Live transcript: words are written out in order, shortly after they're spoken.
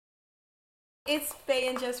It's Fai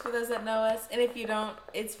and Jus for those that know us, and if you don't,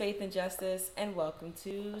 it's Faith and Justice, and welcome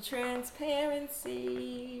to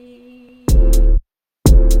Transparency.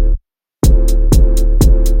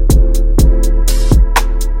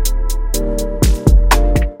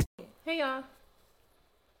 Hey y'all.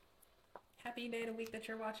 Happy day of the week that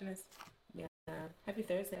you're watching us. Yeah, happy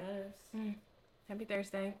Thursday, guys. Happy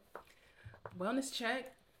Thursday. Wellness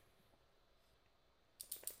check.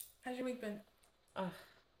 How's your week been?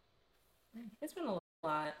 It's been a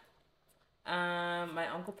lot. My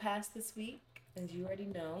uncle passed this week, as you already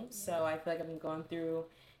know, so I feel like I've been going through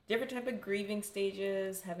different type of grieving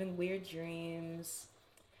stages, having weird dreams,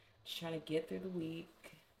 just trying to get through the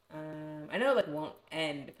week. I know it won't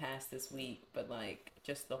end past this week, but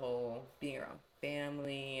just the whole being around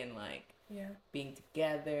family and being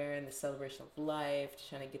together and the celebration of life, just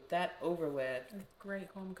trying to get that over with. A great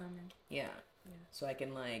homecoming. Yeah. So I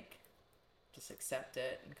can just accept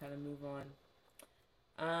it and kind of move on.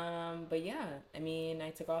 But yeah, I mean, I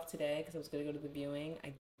took off today because I was gonna go to the viewing.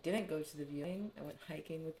 I didn't go to the viewing. I went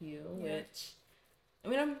hiking with you, which I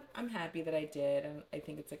mean, I'm happy that I did. I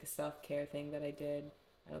think it's like a self-care thing that I did.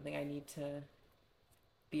 I don't think I need to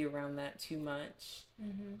be around that too much.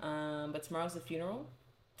 But tomorrow's the funeral.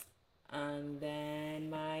 And then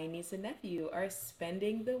my niece and nephew are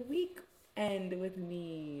spending the weekend with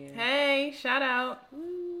me. Hey, shout out.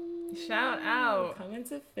 Woo. Shout out. Coming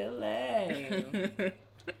to Philly.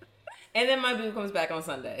 And then my boo comes back on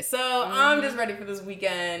Sunday. So I'm just ready for this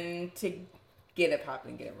weekend to get it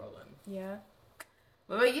popping, get it rolling. Yeah.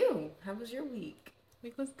 What about you? How was your week?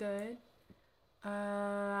 Week was good.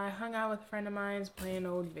 I hung out with a friend of mine playing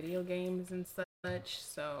old video games and such.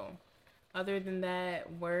 So other than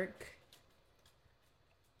that, work.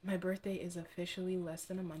 My birthday is officially less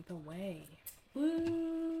than a month away.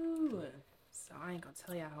 Woo! So I ain't gonna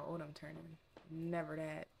tell y'all how old I'm turning. Never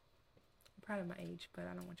that. I'm proud of my age, but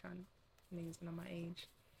I don't want y'all niggas to know my age.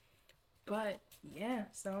 But yeah,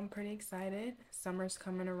 so I'm pretty excited. Summer's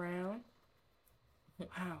coming around.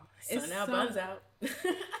 Wow. Sun out, buns out.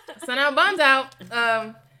 Sun out, buns out.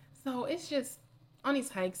 So it's just, on these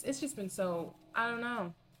hikes, it's just been so, I don't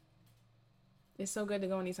know. It's so good to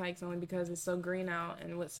go on these hikes only because it's so green out,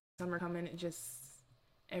 and with summer coming,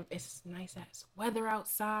 it's nice ass weather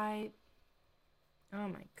outside. Oh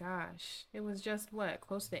my gosh. It was just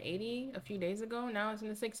close to 80 a few days ago. Now it's in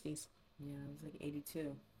the 60s. Yeah, it was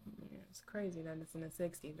 82. Yeah, it's crazy that it's in the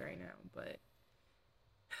 60s right now, but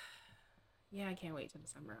yeah, I can't wait till the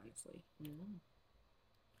summer, honestly. Me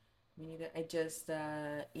neither. I just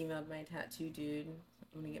emailed my tattoo dude.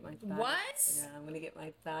 I'm gonna get my thigh. What? Yeah, I'm gonna get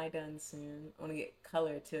my thigh done soon. I want to get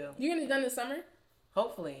color too. You're gonna be done this summer?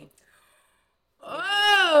 Hopefully.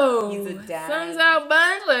 Oh, he's a dad. Sun's out,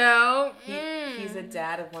 buns out. He's a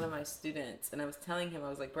dad of one of my students, and I was telling him, I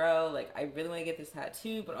was like, bro, I really want to get this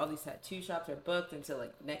tattoo, but all these tattoo shops are booked until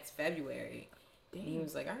next February. Dang. And he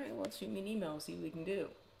was like, all right, well, shoot me an email, see what we can do.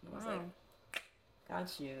 And I was like,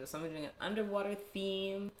 got you. So I'm doing an underwater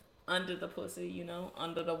theme, under the pussy,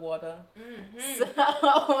 under the water. So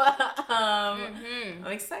I'm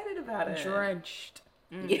excited about it. Drenched.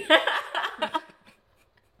 Yeah.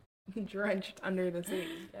 Drenched under the sea.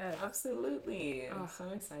 Yes. Absolutely. I'm so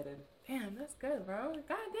excited. Damn, that's good, bro.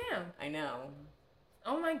 God damn. I know.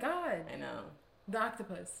 Oh my god. I know. The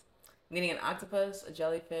octopus. I'm getting an octopus, a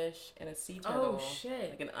jellyfish, and a sea turtle. Oh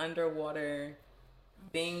shit. Like an underwater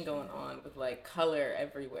thing going on with color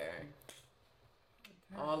everywhere.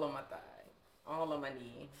 Okay. All on my thigh, all on my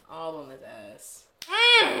knee, all on his ass.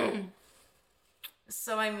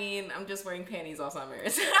 So I mean, I'm just wearing panties all summer.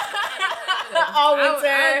 All winter.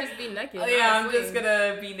 I'll just be naked. Yeah, honestly. I'm just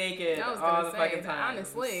gonna be naked all the fucking time.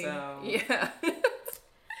 Honestly. So, yeah.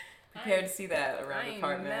 Prepared to see that around the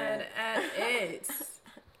apartment. Mad at it.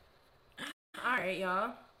 Alright,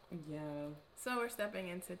 y'all. Yeah. So we're stepping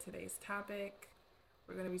into today's topic.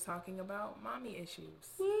 We're gonna be talking about mommy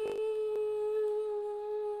issues. Woo!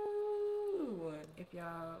 If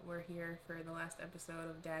y'all were here for the last episode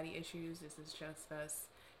of Daddy Issues, this is just us,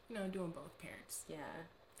 doing both parents. Yeah.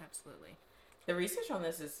 Absolutely. The research on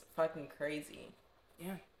this is fucking crazy.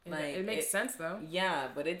 Yeah. It makes sense, though. Yeah,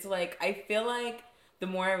 but it's I feel like the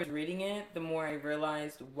more I was reading it, the more I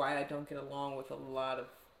realized why I don't get along with a lot of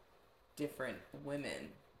different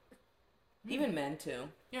women. Even men, too.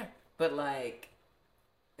 Yeah. But,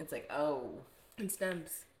 it's oh. It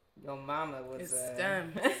stems. Your mama was It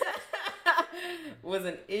stems. was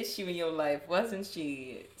an issue in your life, wasn't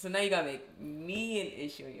she? So now you gotta make me an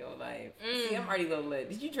issue in your life. See, I'm already a little lit.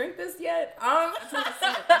 Did you drink this yet? I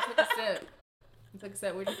took a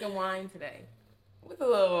sip. We're drinking wine today. With a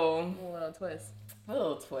little twist. A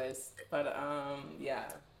little twist. But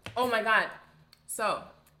yeah. Oh my god. So,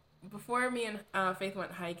 before me and Faith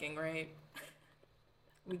went hiking, right?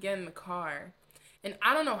 We get in the car, and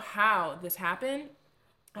I don't know how this happened.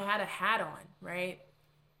 I had a hat on, right?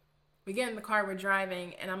 We get in the car, we're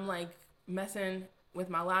driving, and I'm like messing with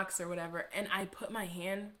my locks or whatever, and I put my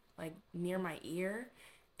hand like near my ear,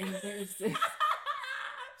 and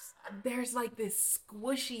there's like this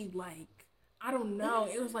squishy, like, I don't know,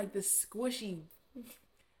 it was like this squishy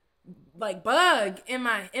like bug in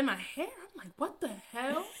my hair. I'm like, what the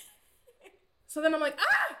hell? So then I'm like,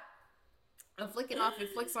 ah! I flick it off.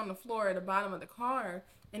 It flicks on the floor at the bottom of the car,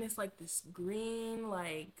 and it's like this green,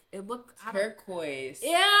 like it looked turquoise.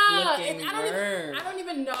 Yeah, looking and worm. I don't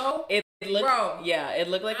even know. It looked, bro. Yeah, it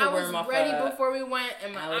looked like a worm off. I was ready before we went,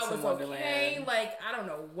 and I Alice was in Wonderland. okay. Like, I don't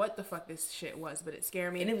know what the fuck this shit was, but it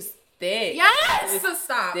scared me. And it was thick. Yes, it was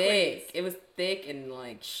stop. Thick. Please. It was thick and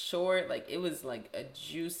like short. Like it was like a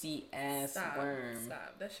juicy ass worm.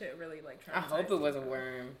 Stop. That shit really like. I hope it was a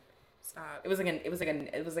worm. Stop. It was like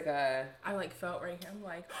a. I like felt right here. I'm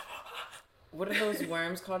like. What are those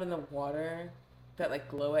worms called in the water that like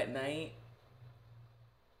glow at night?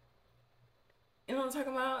 You know what I'm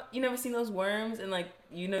talking about? You never seen those worms and like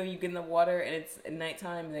you get in the water and it's at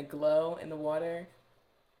nighttime and they glow in the water?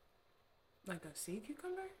 Like a sea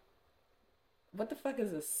cucumber? What the fuck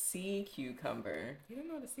is a sea cucumber? You don't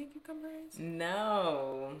know what a sea cucumber is?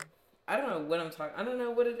 No. I don't know what I'm talking. I don't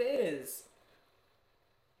know what it is.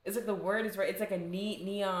 It's like the word is right. It's like a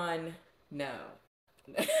neon. No.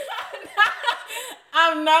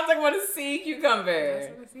 I'm not talking about a sea cucumber.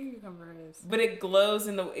 That's what a sea cucumber is. But it glows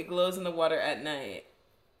in the water at night.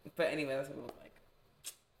 But anyway, that's what it looks like.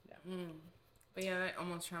 Yeah. But yeah, that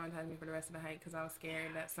almost traumatized me for the rest of the hike because I was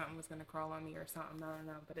scared that something was gonna crawl on me or something. I don't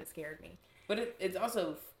know, but it scared me. But it's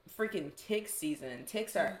also freaking tick season.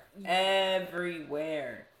 Ticks are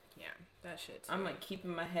everywhere. Yeah, that shit too. I'm like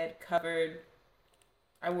keeping my head covered.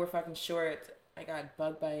 I wore fucking shorts. I got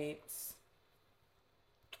bug bites.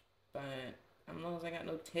 But as long as I got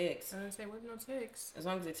no ticks. I was gonna say, what no ticks? As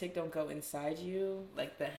long as the tick don't go inside you,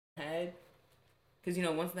 like the head. Because,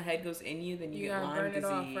 once the head goes in you, then you get Lyme disease.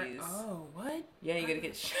 Off, right? Oh, what? Yeah, you gotta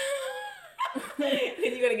get shot. Then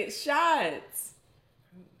you gotta get shots.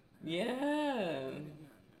 Yeah.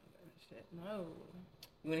 No.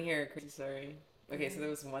 You wanna hear a crazy story? Okay, so there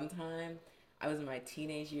was one time I was in my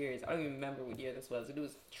teenage years. I don't even remember what year this was. It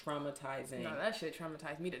was traumatizing. No, that shit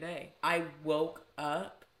traumatized me today. I woke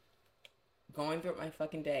up going through my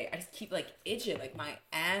fucking day. I just keep like itching. Like my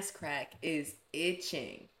ass crack is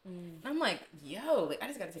itching. And I'm like, yo, like I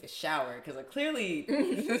just gotta take a shower because like clearly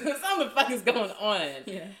something the fuck is going on.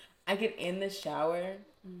 Yeah. I get in the shower.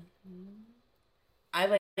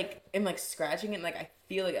 I like am like scratching it. And, like I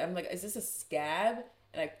feel like I'm like, is this a scab?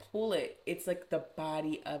 And I pull it. It's like the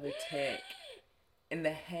body of a tick, and the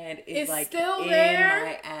head is like still in there?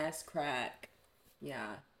 my ass crack. Yeah.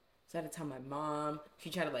 So I had to tell my mom. She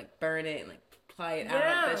tried to like burn it and like ply it out.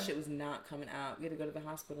 That shit was not coming out. We had to go to the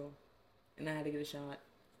hospital, and I had to get a shot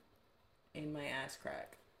in my ass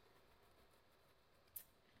crack.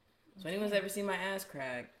 So anyone's ever seen my ass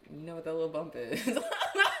crack, you know what that little bump is.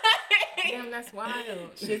 Damn, that's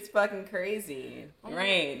wild. Shit's fucking crazy.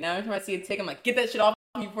 Right. Now every time I see a tick, I'm like, get that shit off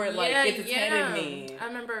me before it like gets its head in me. I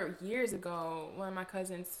remember years ago, one of my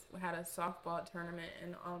cousins had a softball tournament,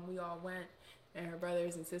 and we all went, and her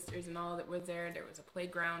brothers and sisters and all that were there. There was a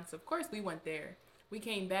playground, so of course we went there. We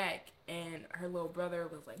came back, and her little brother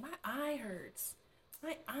was like, my eye hurts.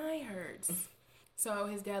 My eye hurts. So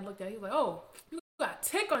his dad looked at it. He was like, oh, you got a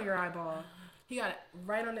tick on your eyeball. He got it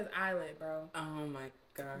right on his eyelid, bro. Oh my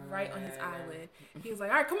God. Right on his eyelid. He was like,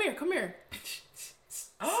 all right, come here.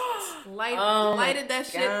 Lighted that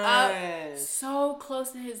shit up so close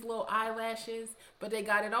to his little eyelashes, but they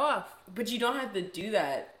got it off. But you don't have to do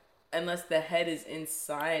that unless the head is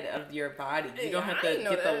inside of your body. You don't have to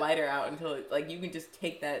get the lighter out until you can just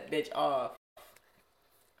take that bitch off.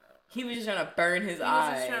 He was just trying to burn his eye.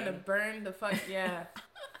 He was just trying to burn the fuck, yeah.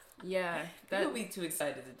 Yeah. That would be too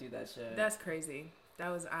excited to do that shit. That's crazy. That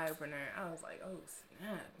was an eye-opener. I was like, oh,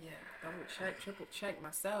 snap. Yeah. Double check, triple check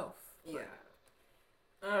myself. Yeah.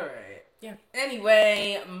 Alright. Yeah.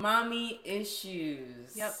 Anyway, mommy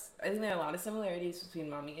issues. Yep. I think there are a lot of similarities between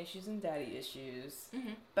mommy issues and daddy issues.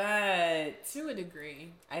 Mm-hmm. But to a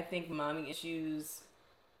degree. I think mommy issues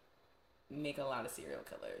make a lot of serial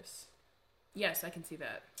killers. Yes, I can see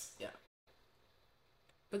that. Yeah.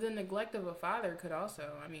 But the neglect of a father could also,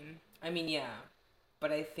 I mean, yeah.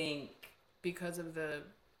 But I think because of the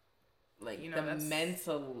the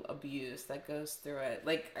mental abuse that goes through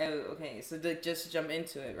it. So just jump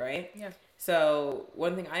into it, right? Yeah. So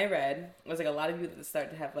one thing I read was a lot of people that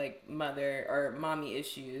start to have mother or mommy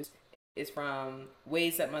issues is from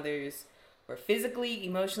ways that mothers were physically,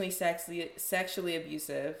 emotionally, sexually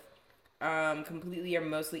abusive, completely or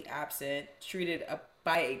mostly absent, treated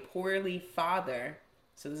by a poorly father.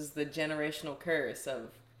 So this is the generational curse of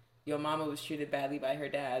your mama was treated badly by her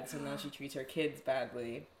dad, so now she treats her kids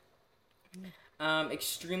badly.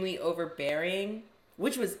 Extremely overbearing,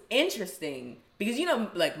 which was interesting because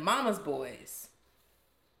like mama's boys,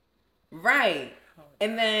 right?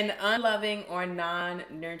 And then unloving or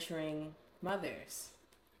non-nurturing mothers.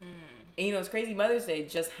 And it's crazy. Mother's Day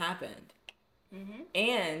just happened,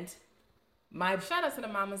 and my shout out to the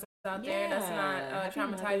mamas out there that's not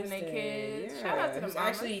traumatizing their kids. Yeah. Shout out to the who's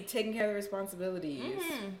mamas. actually taking care of the responsibilities.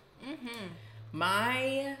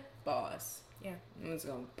 My boss, I'm just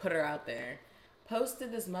gonna put her out there,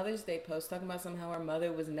 posted this Mother's Day post talking about somehow her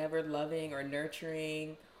mother was never loving or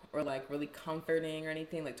nurturing or like really comforting or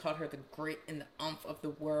anything. Like taught her the grit and the umph of the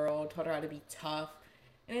world, taught her how to be tough,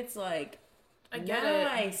 and it's like.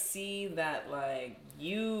 I see that like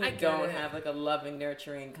you don't have like a loving,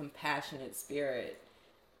 nurturing, compassionate spirit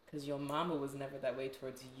because your mama was never that way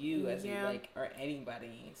towards you as or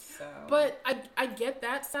anybody. So, but I get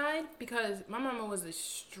that side because my mama was a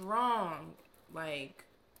strong like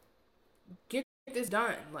get this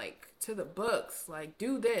done like to the books like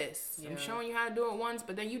do this. I'm showing you how to do it once,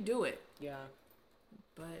 but then you do it. Yeah.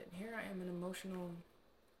 But here I am, an emotional.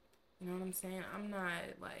 You know what I'm saying? I'm not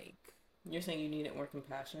like. You're saying you needed more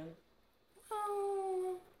compassion?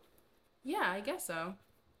 Oh, yeah, I guess so.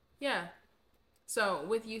 Yeah. So,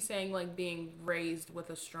 with you saying, like, being raised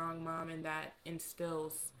with a strong mom and that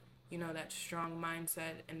instills, that strong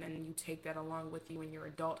mindset, and then you take that along with you in your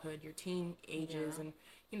adulthood, your teen ages, and,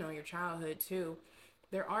 your childhood, too.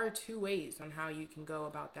 There are two ways on how you can go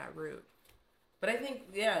about that route. But I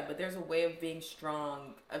think, but there's a way of being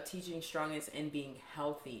strong, of teaching strongness and being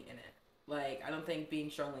healthy in it. Like, I don't think being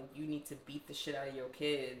strong, like, you need to beat the shit out of your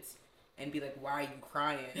kids and be like, why are you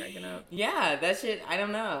crying? Yeah, that shit, I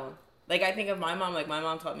don't know. Like, I think of my mom, like, my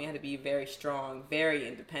mom taught me how to be very strong, very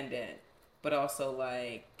independent, but also,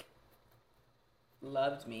 like,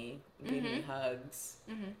 loved me, gave me hugs,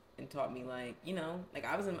 and taught me, like, like,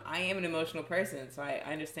 I am an emotional person, so I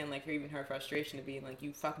understand, like, even her frustration of being, like,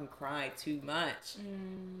 you fucking cry too much,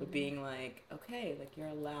 but being, like, okay, like, you're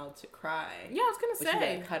allowed to cry. Yeah, I was gonna say. But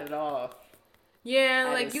you gotta cut it off. Yeah,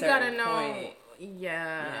 like, you gotta know.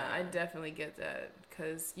 Yeah, I definitely get that,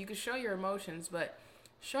 because you can show your emotions, but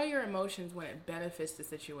show your emotions when it benefits the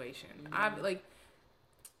situation. Like,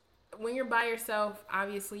 when you're by yourself,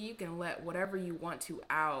 obviously you can let whatever you want to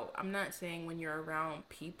out. I'm not saying when you're around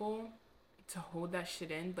people to hold that shit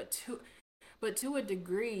in, but to a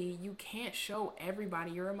degree, you can't show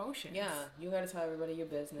everybody your emotions. Yeah, you gotta tell everybody your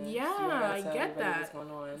business. Yeah, I get that. What's going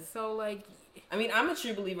on. So, like, I mean, I'm a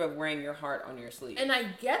true believer of wearing your heart on your sleeve. And I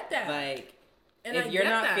get that. Like, if you're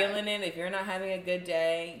not feeling it, if you're not having a good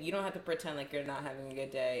day, you don't have to pretend like you're not having a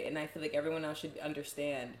good day. And I feel like everyone else should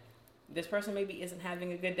understand this person maybe isn't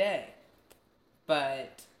having a good day.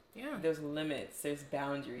 But there's limits, there's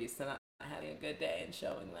boundaries to not having a good day and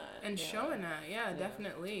showing that. And showing that,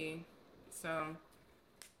 definitely. So,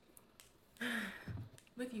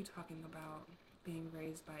 with you talking about being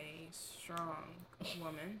raised by a strong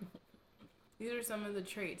woman, these are some of the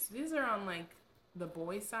traits. These are on, like, the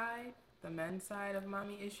boy side, the men's side of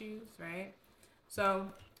mommy issues, right? So,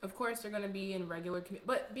 of course, they're going to be in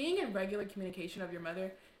but being in regular communication of your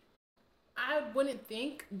mother, I wouldn't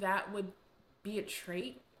think that would be a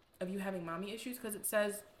trait of you having mommy issues, because it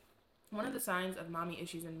says one of the signs of mommy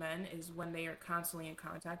issues in men is when they are constantly in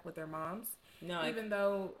contact with their moms. No, even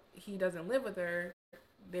though he doesn't live with her,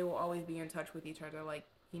 they will always be in touch with each other, like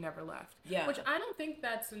he never left. Yeah. Which I don't think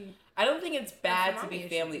I don't think it's bad to be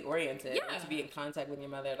family oriented, to be in contact with your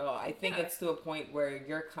mother at all. I think it's to a point where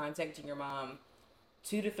you're contacting your mom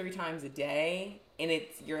 2 to 3 times a day, and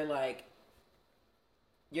you're like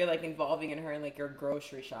involving in her in like your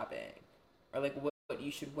grocery shopping, or like what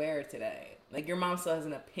you should wear today. Like, your mom still has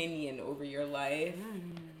an opinion over your life,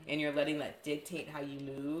 and you're letting that dictate how you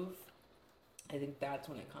move. I think that's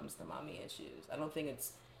when it comes to mommy issues. I don't think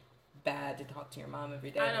it's bad to talk to your mom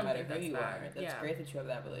every day, no matter who you are. That's great that you have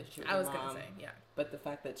that relationship with your mom. I was gonna say, but the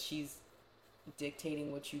fact that she's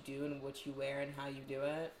dictating what you do and what you wear and how you do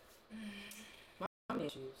it, mommy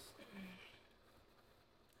issues.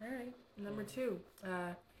 All right, number 2.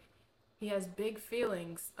 He has big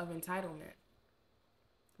feelings of entitlement.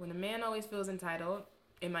 When a man always feels entitled,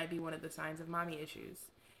 it might be one of the signs of mommy issues.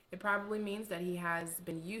 It probably means that he has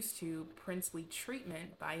been used to princely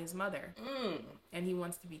treatment by his mother, and he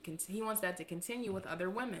wants that to continue with other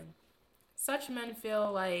women. Such men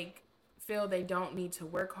feel they don't need to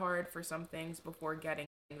work hard for some things before getting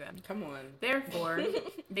them. Come on. Therefore,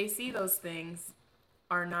 they see those things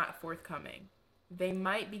are not forthcoming. They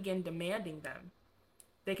might begin demanding them.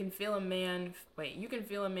 You can feel a man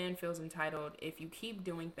feels entitled if you keep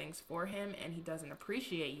doing things for him and he doesn't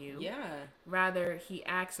appreciate you. Yeah. Rather, he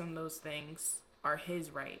acts on those things are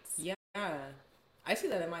his rights. Yeah. I see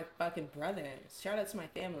that in my fucking brothers. Shout out to my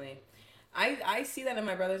family. I see that in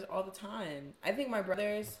my brothers all the time. I think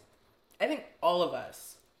all of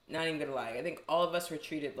us, not even gonna lie, I think all of us were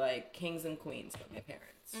treated like kings and queens by my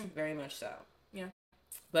parents. Very much so. Yeah.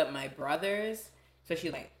 But my brothers,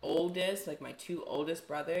 especially my two oldest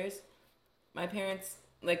brothers, my parents,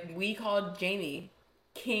 like, we called Jamie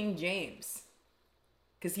King James.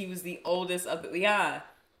 Because he was the oldest of the, yeah.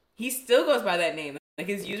 He still goes by that name. Like,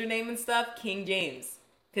 his username and stuff, King James.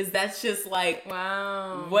 Because that's just, like,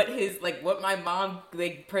 wow, what my mom,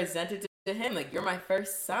 like, presented to him. Like, you're my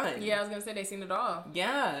first son. Yeah, I was going to say they seen it all.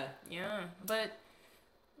 Yeah. Yeah, but,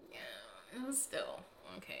 yeah, it was still,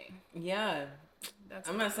 okay. Yeah.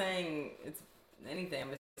 I'm not saying it's anything. I'm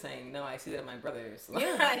just saying, no, I see that in my brothers.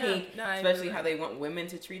 Yeah. Especially how they want women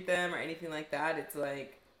to treat them or anything like that. It's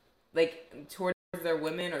like towards their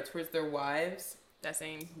women or towards their wives. That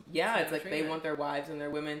same. Yeah, it's like they want their wives and their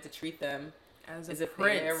women to treat them as if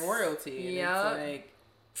prince. they're royalty. And yep. It's like,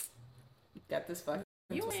 got this fucking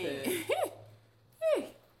twisted.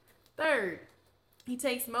 Third, he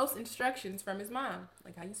takes most instructions from his mom,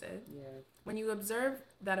 like how you said. Yeah. When you observe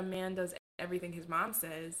that a man does everything his mom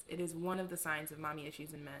says, it is one of the signs of mommy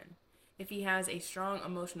issues in men. If he has a strong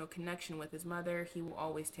emotional connection with his mother, he will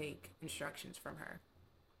always take instructions from her.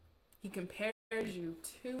 He compares you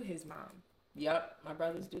to his mom. Yep, my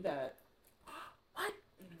brothers do that. What?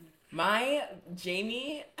 My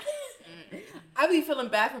Jamie, I be feeling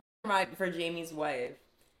bad for Jamie's wife.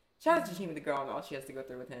 Shout out to Jamie, the girl, and all she has to go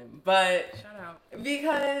through with him. But shout out,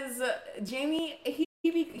 because Jamie, he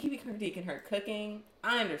be critiquing her cooking.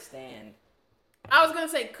 I understand. I was gonna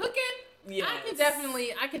say cooking. Yeah, I can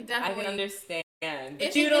definitely. I can understand.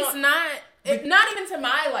 But it's not even to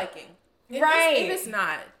my liking. Right. If it's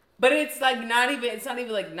not. But it's like it's not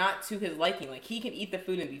even like not to his liking. Like, he can eat the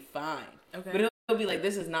food and be fine. Okay. But it'll be like,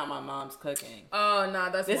 this is not my mom's cooking. Oh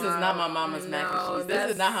no, this wild. Is not my mama's mac and cheese.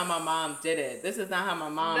 This is not how my mom did it. This is not how my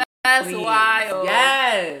mom. That's pleased. wild.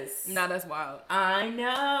 Yes. No, that's wild. I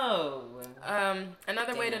know.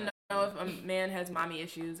 Another way to know if a man has mommy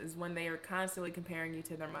issues is when they are constantly comparing you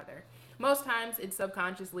to their mother. Most times, they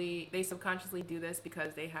subconsciously do this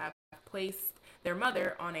because they have placed their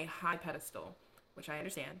mother on a high pedestal, which I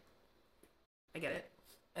understand. I get it.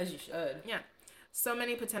 As you should. Yeah. So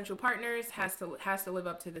many potential partners has to live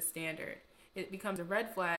up to the standard. It becomes a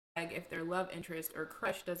red flag if their love interest or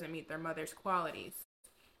crush doesn't meet their mother's qualities.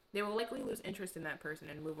 They will likely lose interest in that person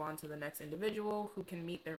and move on to the next individual who can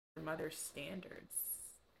meet their mother's standards.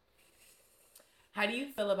 How do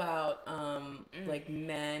you feel about like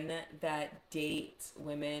men that date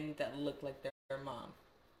women that look like their mom?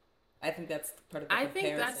 I think that's part of the comparison I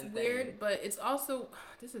think that's thing. weird, but it's also,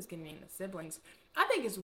 this is getting into siblings. I think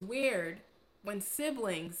it's weird when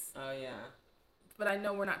siblings. Oh yeah. But I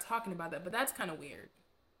know we're not talking about that, but that's kind of weird.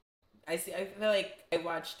 I feel like I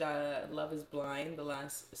watched Love is Blind, the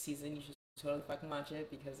last season. You should totally fucking watch it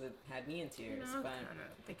because it had me in tears. I'm but kind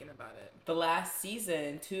of thinking about it. The last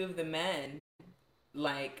season, two of the men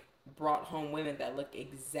like brought home women that look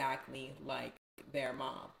exactly like their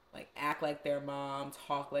mom. Like, act like their mom,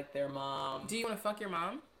 talk like their mom. Do you want to fuck your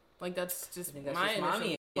mom? Like, that's just my initial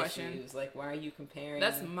mommy question. Issues. Like, why are you comparing?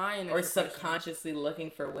 That's my initial or subconsciously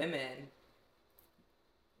looking for women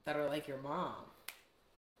that are like your mom.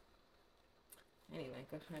 Anyway,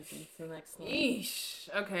 go ahead to the next one. Yeesh.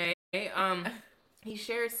 Okay. He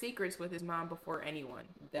shares secrets with his mom before anyone.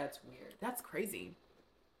 That's weird. That's crazy.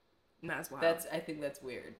 That's wild. I think that's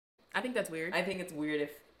weird. I think that's weird. I think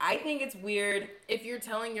it's weird if you're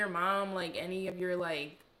telling your mom like any of your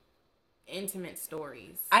like intimate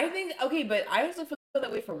stories. I think but I also feel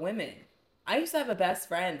that way for women. I used to have a best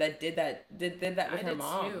friend that did that with her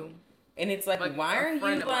mom. Too. And it's like why are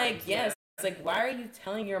you like yes, it's like why are you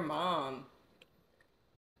telling your mom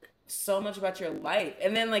so much about your life?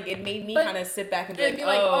 And then like it made me kind of sit back and be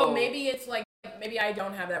like, oh, maybe it's like maybe I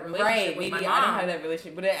don't have that relationship with my mom. I don't have that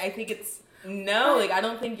relationship, but I think it's like I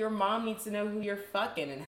don't think your mom needs to know who you're fucking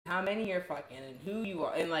and how many you're fucking and who you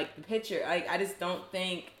are and like the picture. I just don't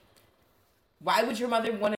think. Why would your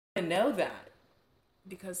mother want to know that?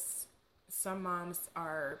 Because some moms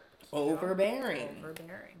are overbearing,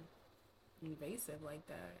 invasive like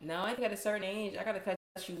that. No, I think at a certain age, I gotta cut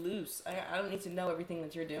you loose. I don't need to know everything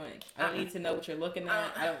that you're doing. I don't need to know what you're looking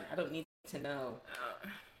at. I don't need to know.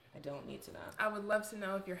 I don't need to know. I would love to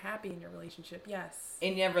know if you're happy in your relationship. Yes.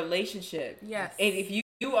 In your relationship. Yes. And if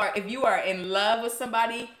you are in love with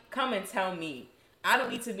somebody, come and tell me. I don't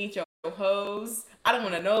need to meet your hoes. I don't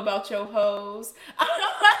want to know about your hoes. I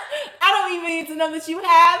don't even need to know that you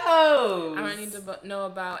have hoes. I don't need to know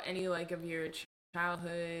about any like of your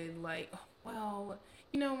childhood. Like, well,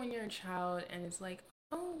 you know when you're a child and it's like,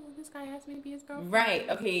 oh, this guy asked me to be his girlfriend. Right.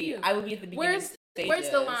 Okay. Cute. I would be at the beginning. Where's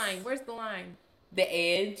the line? Where's the line? The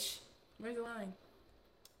edge. Where's the line?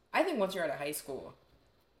 I think once you're out of high school.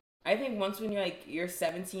 I think once when you're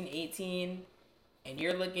 17, 18, and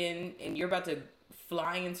you're looking and you're about to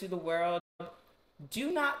fly into the world,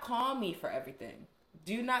 do not call me for everything.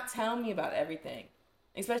 Do not tell me about everything,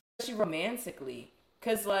 especially romantically.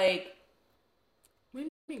 Cause like, we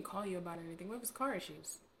didn't call you about anything. What was car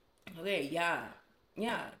issues? Okay, yeah,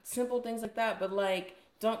 simple things like that. But like,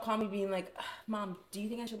 don't call me being like, Mom, do you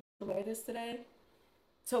think I should wear this today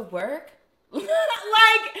to work? Like,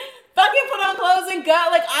 fucking put on clothes and go.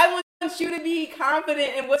 Like, I want you to be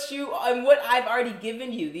confident in what I've already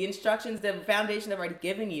given you, the instructions, the foundation I've already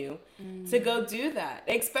given you to go do that.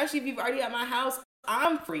 Especially if you've already at my house,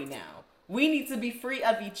 I'm free now. We need to be free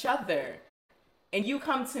of each other, and you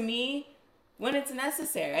come to me when it's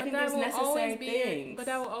necessary. I think there's necessary things. But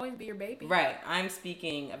that will always be your baby. Right. I'm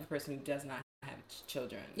speaking of a person who does not have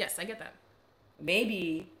children. Yes, I get that.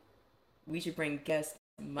 Maybe we should bring guest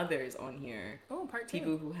mothers on here. Oh, part 2.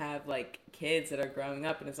 People who have like kids that are growing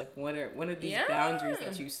up, and it's like, what are these boundaries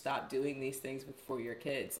that you stop doing these things for your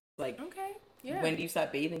kids? Like, okay, yeah. When do you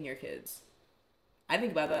stop bathing your kids? I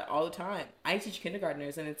think about that all the time. I teach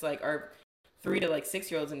kindergartners, and it's like, or 3 to like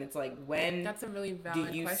 6-year-olds, and it's like, when that's a really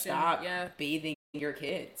valid do you question. stop bathing your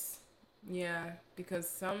kids? Yeah,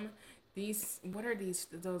 because what are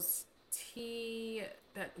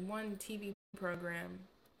that one TV program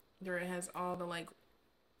where it has all the like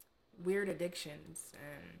weird addictions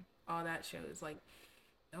and all that shows, like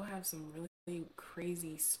they'll have some really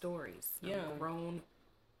crazy stories. Grown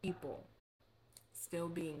people still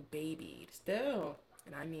being babied. Still.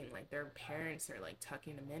 And I mean, like, their parents are like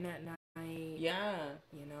tucking them in at night. Yeah.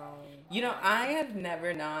 You know, I have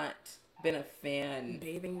never not been a fan.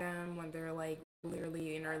 Bathing them when they're like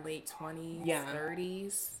literally in their late 20s,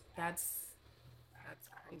 30s. That's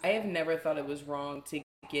crazy. I have never thought it was wrong to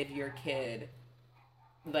give your kid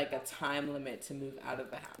like a time limit to move out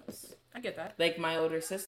of the house. I get that. Like my older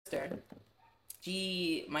sister,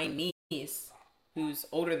 my niece, who's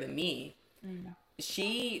older than me,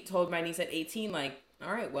 she told my niece at 18, like,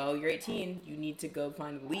 all right, well, you're 18, you need to go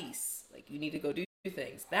find a lease. Like, you need to go do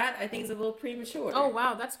things. That, I think, is a little premature. Oh,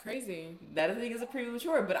 wow, that's crazy. That, I think, is a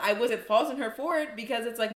premature. But I wasn't faulting her for it because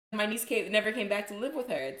it's like my niece never came back to live with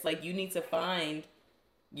her. It's like, you need to find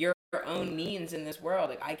your own means in this world.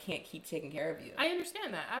 Like, I can't keep taking care of you. I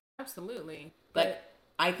understand that. Absolutely. Like,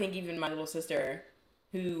 I think even my little sister,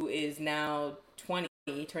 who is now 20,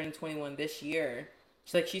 turning 21 this year,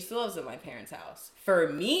 she's like, she still lives at my parents' house. For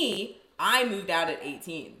me, I moved out at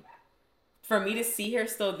 18. For me to see her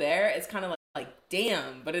still there, it's kind of like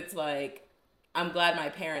damn. But it's like, I'm glad my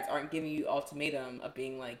parents aren't giving you ultimatum of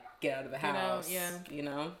being like, get out of the house. You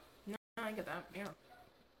know? No, I get that. Yeah.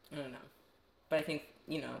 I don't know. But I think,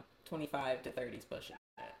 25 to 30 is pushing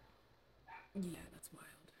it. Yeah, that's wild.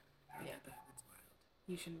 Yeah, that's wild.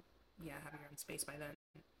 You should, have your own space by then.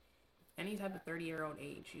 Any type of 30-year-old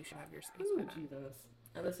age, you should have your space by then. Jesus.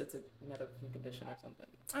 Unless it's a medical condition or something.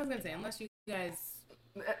 I was gonna say, unless you guys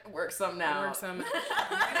work something out. You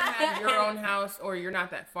have your own house, or you're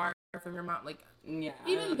not that far from your mom. Like,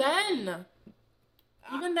 Even then,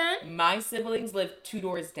 my siblings live 2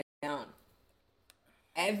 doors down.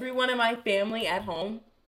 Everyone in my family at home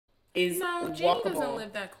is walkable. Jamie doesn't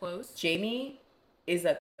live that close. Jamie is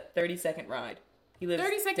a 30-second ride. He lives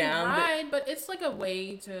 30-second ride, but it's like a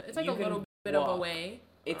way to. It's like a little bit of a way.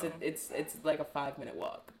 It's like a 5-minute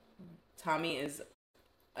walk. Tommy is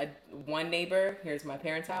one neighbor. Here's my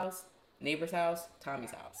parents' house, neighbor's house,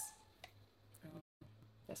 Tommy's house.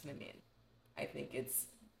 That's what I mean. I think it's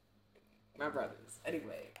my brothers.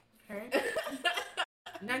 Anyway. All right.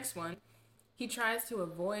 Next one. He tries to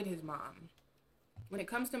avoid his mom. When it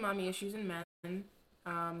comes to mommy issues in men,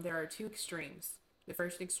 there are 2 extremes. The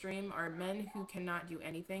first extreme are men who cannot do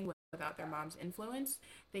anything without their mom's influence.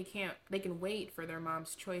 They can wait for their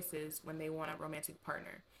mom's choices when they want a romantic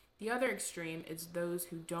partner. The other extreme is those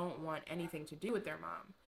who don't want anything to do with their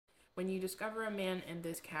mom. When you discover a man in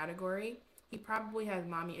this category, he probably has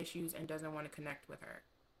mommy issues and doesn't want to connect with her.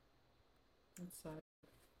 That's sad.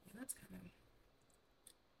 Yeah, that's kind of.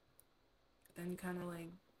 Then you kind of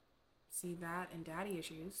like see that and daddy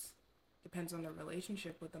issues. Depends on the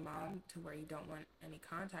relationship with the mom to where you don't want any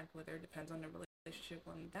contact with her. Depends on the relationship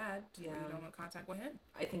with the dad to where you don't want contact with him.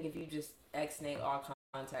 I think if you just ex-nate all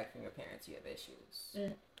contact from your parents, you have issues.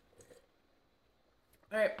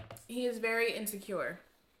 All right. He is very insecure.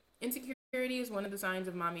 Insecurity is one of the signs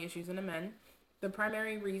of mommy issues in a man. The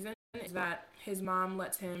primary reason is that his mom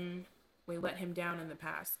let him down in the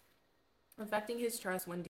past, affecting his trust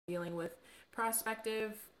when dealing with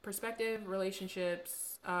prospective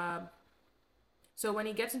relationships. So when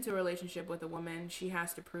he gets into a relationship with a woman, she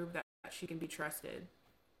has to prove that she can be trusted.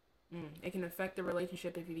 It can affect the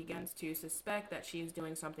relationship if he begins to suspect that she is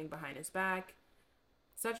doing something behind his back.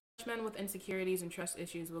 Such men with insecurities and trust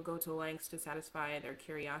issues will go to lengths to satisfy their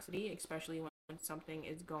curiosity, especially when something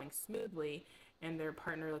is going smoothly and their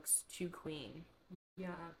partner looks too clean. Yeah.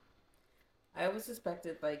 I always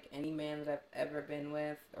suspected, like, any man that I've ever been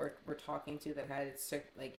with or were talking to that had,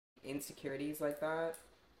 like, insecurities like that,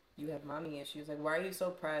 you have mommy issues. Like, why are you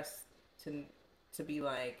so pressed to be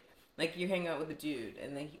like you hang out with a dude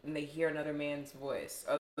and they hear another man's voice,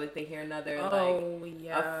 or like they hear another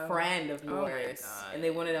a friend of yours, and they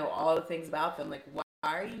want to know all the things about them. Like, why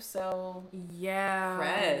are you so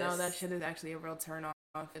pressed? No, that shit is actually a real turn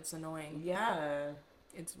off. It's annoying. Yeah,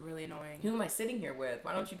 it's really annoying. Who am I sitting here with?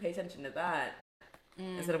 Why don't you pay attention to that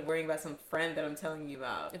instead of worrying about some friend that I'm telling you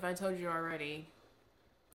about? If I told you already.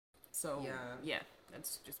 So yeah,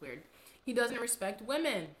 that's just weird. He doesn't respect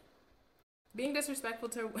women. Being disrespectful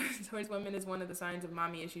towards women is one of the signs of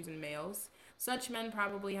mommy issues in males. Such men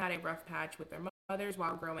probably had a rough patch with their mothers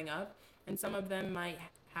while growing up, and some of them might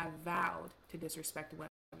have vowed to disrespect women.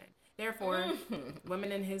 Therefore,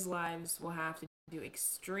 women in his lives will have to do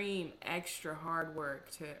extreme, extra hard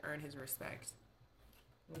work to earn his respect.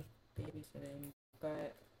 Babysitting,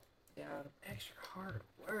 but yeah, extra hard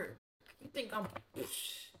work. You think I'm...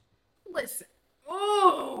 Listen.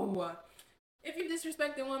 Oh! If you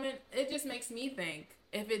disrespect a woman, it just makes me think,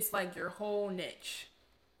 if it's like your whole niche,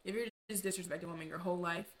 if you're just disrespecting a woman your whole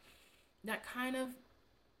life, that kind of,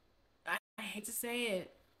 I hate to say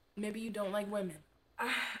it, maybe you don't like women.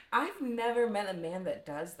 I've never met a man that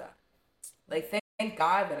does that. Like, thank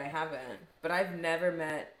God that I haven't. But I've never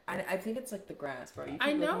met, I think it's like the grass, bro.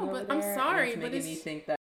 I know, but I'm sorry, but it's making me think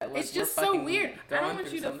that, like, it's just so weird. I don't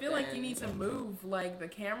want you to feel like you need to move, like, the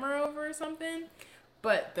camera over or something.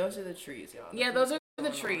 But those are the trees, y'all. Yeah, those are the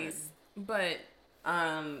trees. But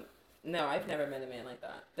no, I've never met a man like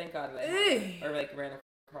that. Thank God that I haven't. Or like ran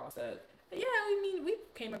across it. Yeah, I mean, we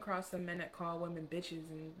came across some men that call women bitches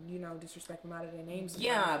and, you know, disrespect them out of their names.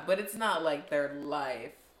 Yeah, but it's not like their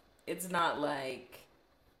life. It's not like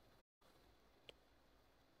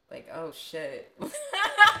oh shit.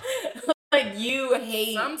 Like, you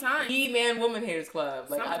hate sometimes He-Man Woman Haters Club.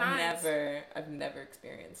 Like, sometimes. I've never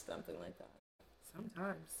experienced something like that.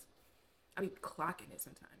 Sometimes. I be clocking it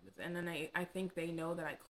sometimes. And then I think they know that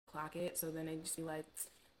I clock it, so then they just be like,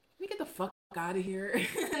 "Can we get the fuck out of here?"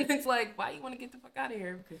 And it's like, why you want to get the fuck out of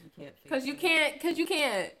here? Because you can't. Because you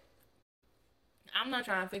can't. I'm not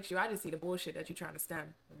trying to fix you. I just see the bullshit that you're trying to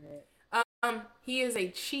stem. Right. He is a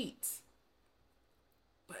cheat.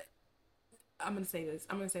 But I'm going to say this.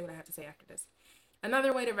 I'm going to say what I have to say after this.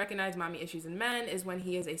 Another way to recognize mommy issues in men is when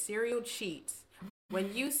he is a serial cheat.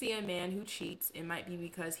 When you see a man who cheats, it might be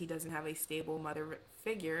because he doesn't have a stable mother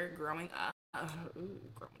figure growing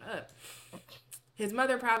up. His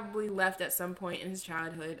mother probably left at some point in his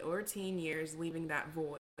childhood or teen years, leaving that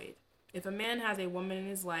void. If a man has a woman in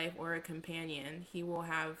his life or a companion, he will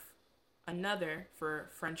have another for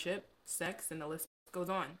friendship, sex, and the list goes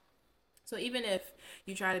on. So even if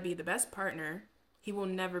you try to be the best partner, he will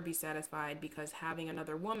never be satisfied because having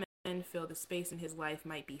another woman fill the space in his life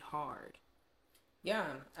might be hard. Yeah,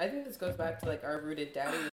 I think this goes back to like our rooted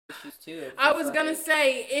daddy issues too. I was gonna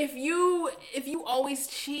say, if you always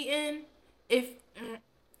cheating, if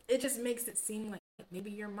it just makes it seem like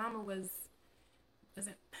maybe your mama wasn't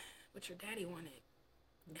what your daddy wanted.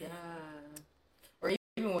 Yeah. Or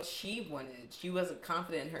even what she wanted, she wasn't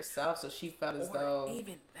confident in herself, so she felt as though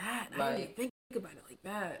even that. I didn't think about it like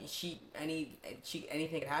that.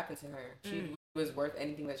 Anything could happen to her. She was worth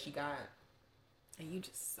anything that she got. And you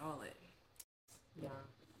just saw it. Yeah.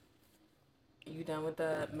 Are you done with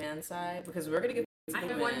the man side? Because we're gonna get to the I have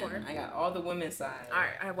women. one more. I got all the women side. All right,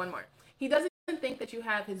 I have one more. He doesn't think that you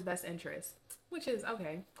have his best interest, which is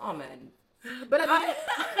okay. All men. But men,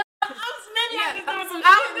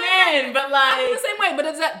 but like I'm the same way. But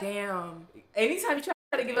it's that damn. Anytime you try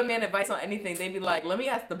to give a man advice on anything, they be like, "Let me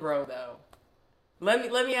ask the bro though.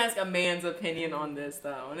 Let me ask a man's opinion on this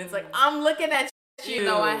though." And it's like, I'm looking at you. You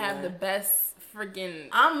know, I have the best freaking,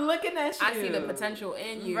 I'm looking at you. I see the potential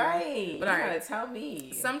in you. Right. But you all right. gotta tell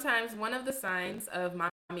me. Sometimes one of the signs of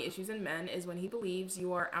mommy issues in men is when he believes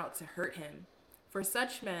you are out to hurt him. For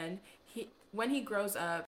such men, when he grows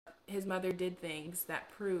up, his mother did things that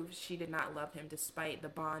prove she did not love him despite the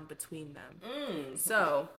bond between them.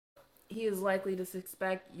 So, he is likely to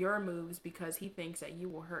suspect your moves because he thinks that you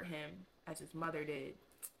will hurt him as his mother did.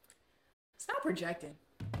 Stop projecting.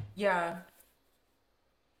 Yeah.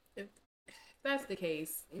 If that's the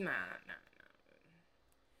case, nah.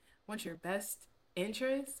 Want your best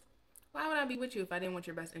interest? Why would I be with you if I didn't want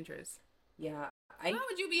your best interest? Yeah. Why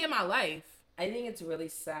would you be in my life? I think it's really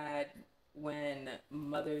sad when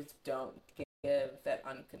mothers don't give that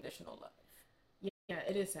unconditional love. Yeah,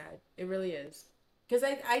 it is sad. It really is. Because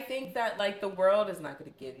I think that, like, the world is not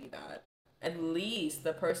going to give you that. At least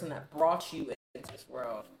the person that brought you into this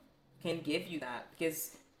world can give you that.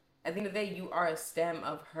 Because at the end of the day, you are a stem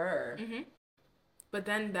of her. Mm-hmm. But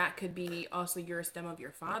then that could be also you're a stem of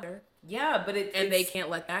your father. Yeah, but they can't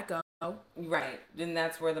let that go. Right. Then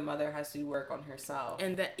that's where the mother has to work on herself.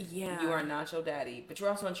 And that, yeah. You are not your daddy, but you're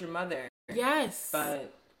also not your mother. Yes.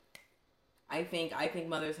 But I think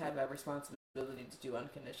mothers have a responsibility to do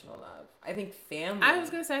unconditional love. I think family. I was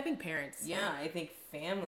gonna say I think parents. Yeah, I think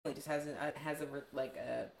family just has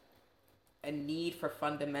a need for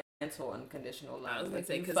fundamental unconditional love. I was gonna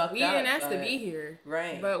say because we didn't ask to be here,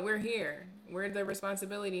 right? But we're here. We're the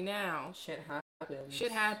responsibility now. Shit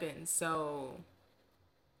happens. So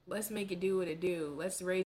let's make it do what it do. Let's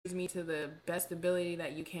raise me to the best ability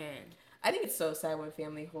that you can. I think it's so sad when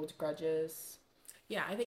family holds grudges. Yeah,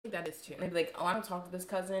 I think that is too. And they'd be like, oh, I don't talk to this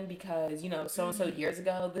cousin because, so-and-so years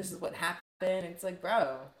ago, this is what happened. It's like,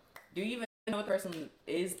 bro, do you even know what the person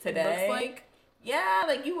is today? Looks like? Yeah,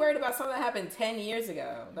 like you worried about something that happened 10 years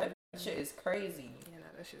ago. That shit is crazy. Yeah,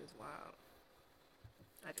 no, that shit is wild.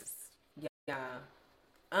 Yeah.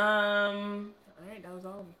 Alright, that was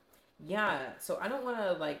all. Yeah, so I don't want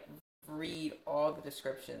to, read all the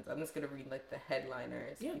descriptions. I'm just going to read, the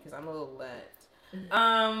headliners because I'm a little lit.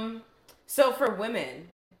 So for women,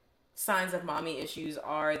 signs of mommy issues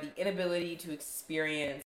are the inability to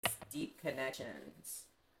experience deep connections.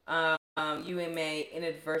 You may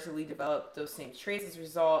inadvertently develop those same traits as a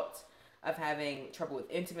result of having trouble with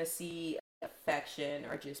intimacy, affection,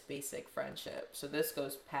 or just basic friendship. So this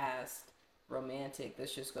goes past romantic.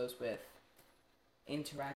 This just goes with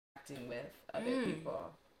interacting with other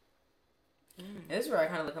people. And this is where I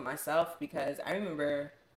kind of look at myself because I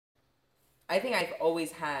remember, I think I've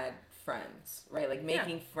always had friends, right? Like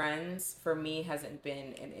making friends for me hasn't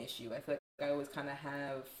been an issue. I feel like I always kind of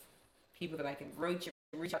have people that I can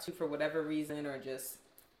reach out to for whatever reason or just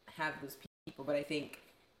have those people. But I think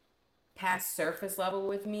past surface level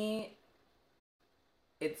with me,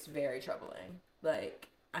 it's very troubling. Like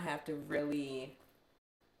I have to really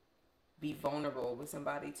be vulnerable with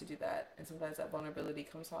somebody to do that. And sometimes that vulnerability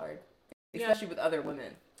comes hard, especially with other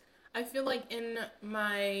women. I feel like in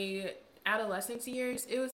my adolescence years,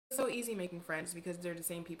 it was so easy making friends because they're the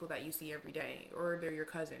same people that you see every day, or they're your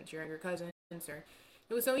cousins, your younger cousins, or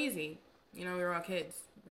it was so easy. We were all kids,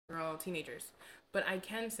 we were all teenagers. But I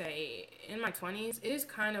can say, in my 20s, it is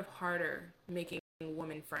kind of harder making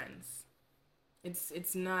women friends.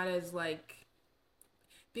 It's not as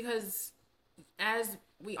because as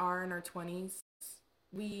we are in our 20s,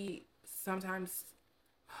 we sometimes,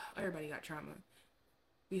 everybody got trauma.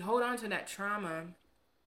 We hold on to that trauma,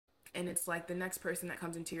 and it's like the next person that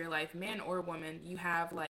comes into your life, man or woman, you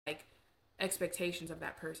have like expectations of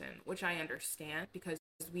that person, which I understand because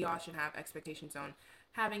we all should have expectations on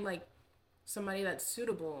having somebody that's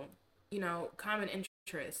suitable, common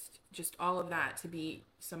interest, just all of that to be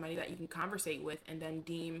somebody that you can conversate with and then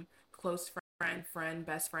deem close friend,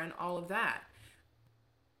 best friend, all of that.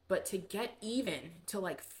 But to get even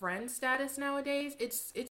to friend status nowadays,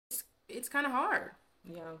 it's kind of hard.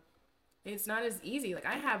 Yeah. It's not as easy.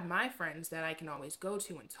 I have my friends that I can always go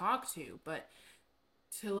to and talk to, but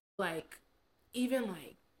to even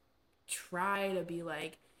try to be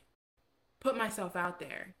put myself out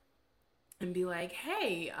there and be like,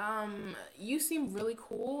 hey, you seem really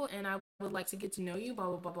cool and I would like to get to know you, blah,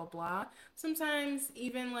 blah, blah, blah, blah. Sometimes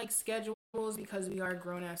even schedules, because we are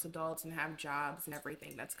grown-ass adults and have jobs and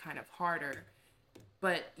everything, that's kind of harder.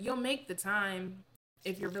 But you'll make the time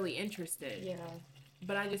if you're really interested. Yeah.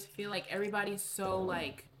 But I just feel like everybody's so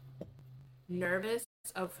nervous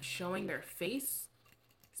of showing their face,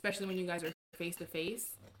 especially when you guys are face to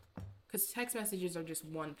face, because text messages are just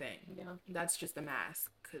one thing. Yeah. That's just a mask.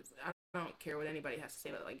 Because I don't care what anybody has to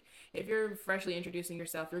say, but if you're freshly introducing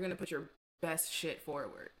yourself, you're gonna put your best shit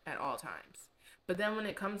forward at all times. But then when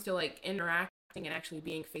it comes to interacting and actually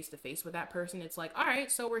being face to face with that person, it's like, all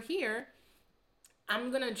right, so we're here.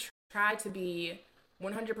 I'm going to try to be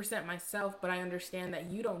 100% myself, but I understand that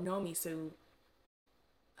you don't know me, so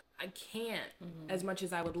I can't as much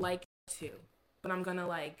as I would like to. But I'm going to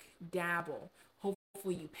like dabble.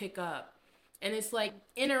 Hopefully you pick up. And it's like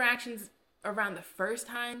interactions around the first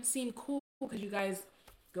time seem cool because you guys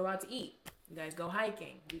go out to eat. You guys go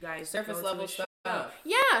hiking. You guys surface level stuff.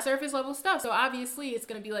 Yeah, surface level stuff. So obviously it's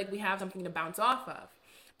going to be like we have something to bounce off of.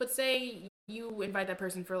 But say you invite that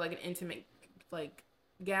person for like an intimate like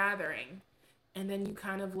gathering, and then you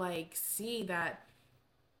kind of like see that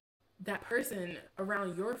person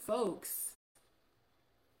around your folks,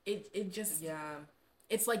 it just, yeah,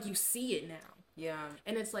 it's like you see it now. Yeah.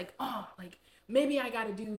 And it's like, oh, like maybe I got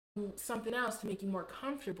to do something else to make you more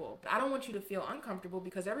comfortable. But I don't want you to feel uncomfortable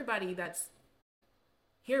because everybody that's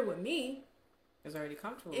here with me is already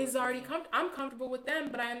comfortable. I'm comfortable with them,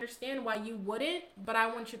 but I understand why you wouldn't. But I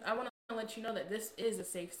want to let you know that this is a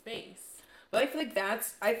safe space. But I feel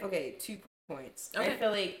like okay, 2 points. Okay. I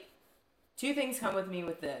feel like 2 things come with me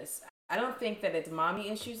with this. I don't think that it's mommy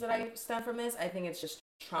issues that I stem from this. I think it's just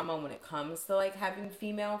trauma when it comes to like having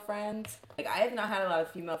female friends. Like I have not had a lot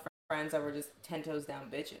of female friends that were just 10 toes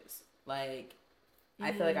down bitches. Like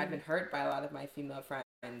I feel like I've been hurt by a lot of my female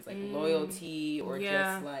friends, like loyalty or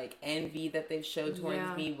just like envy that they've showed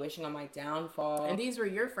towards me, wishing on my downfall. And these were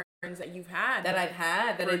your friends that you've had. That I've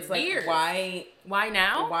had. That it's years. Like why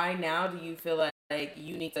now? Why now do you feel like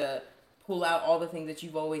you need to pull out all the things that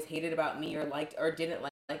you've always hated about me or liked or didn't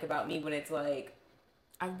like about me when it's like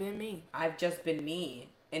I've been me. I've just been me.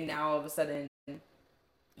 And now all of a sudden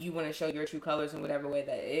you want to show your true colors in whatever way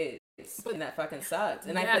that is. And that fucking sucks.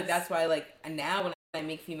 And I feel like that's why like now when I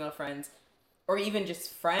make female friends or even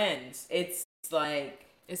just friends, it's like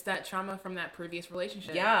it's that trauma from that previous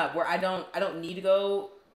relationship. Yeah, where I don't need to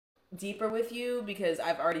go deeper with you because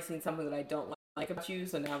I've already seen something that I don't like about you,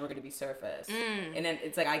 so now we're going to be surface. And then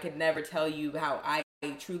it's like I could never tell you how I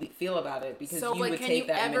truly feel about it because you would take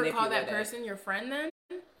that and manipulate it. So like can you ever call that person your friend then?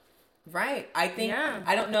 Right. I think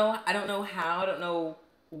I don't know how, I don't know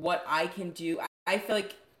what I can do. I feel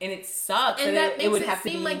like and it sucks and that makes it would have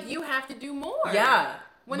seem to be, like you have to do more. Yeah.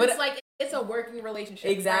 When it's like it's a working relationship.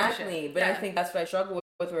 Exactly. Friendship. But I think that's what I struggle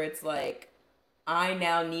with where it's like I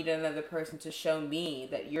now need another person to show me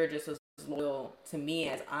that you're just as loyal to me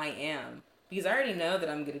as I am. Because I already know that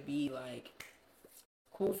I'm going to be, like,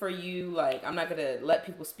 cool for you. Like, I'm not going to let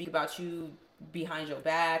people speak about you behind your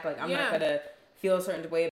back. Like, I'm not going to feel a certain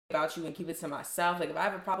way about you and keep it to myself. Like, if I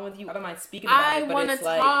have a problem with you, I don't mind speaking about it. But it's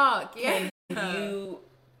talk. Can you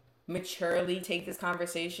maturely take this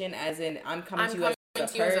conversation as in I'm coming to you as a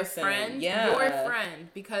person? As a friend? Yeah. Your friend.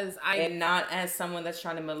 Because And not as someone that's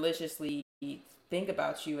trying to maliciously think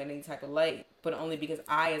about you in any type of light, but only because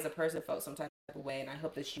I as a person felt some type of way and I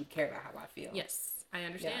hope that you care about how I feel. Yes, I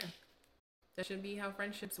understand. That should be how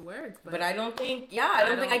friendships work. But I don't think I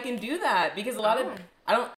don't think I can do that because I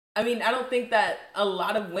don't think that a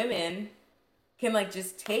lot of women can like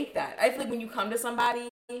just take that. I feel like when you come to somebody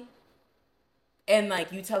and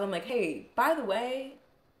like you tell them like, hey, by the way,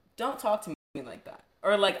 don't talk to me like that.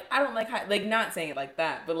 Or like I don't like how, like not saying it like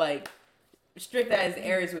that, but like strict that as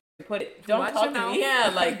areas put it. Don't talk to me.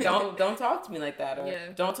 Yeah, like don't talk to me like that,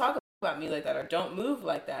 or don't talk about me like that, or don't move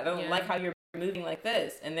like that. I don't like how you're moving like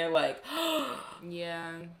this. And they're like,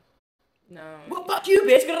 yeah, no. Well, fuck you,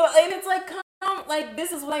 bitch. And it's like, come, like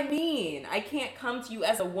this is what I mean. I can't come to you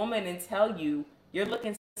as a woman and tell you you're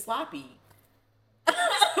looking sloppy.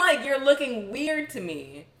 Like you're looking weird to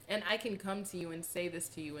me. And I can come to you and say this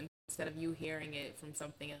to you instead of you hearing it from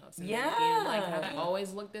something else. And being like, have I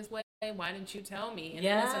always looked this way? Why didn't you tell me? And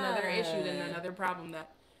then it's another issue, then another problem that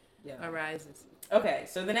arises. Okay,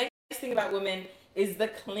 so the next thing about women is the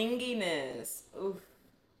clinginess. Oof.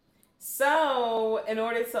 So, in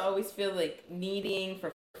order to always feel like needing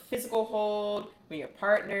for physical hold from your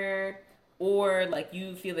partner, or like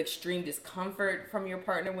you feel extreme discomfort from your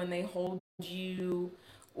partner when they hold you,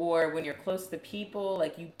 or when you're close to people,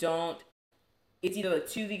 like you don't, it's either like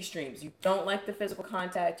to the extremes. You don't like the physical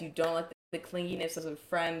contact, you don't like the clinginess as a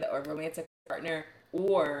friend or romantic partner,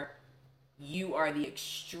 or you are the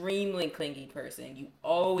extremely clingy person. You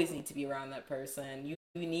always need to be around that person. You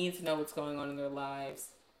need to know what's going on in their lives.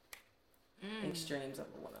 Extremes of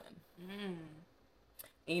a woman.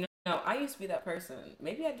 And you know, I used to be that person.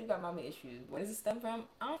 Maybe I do got mommy issues. Where does it stem from?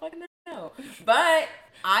 I don't fucking know. But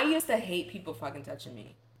I used to hate people fucking touching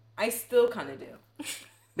me. I still kind of do.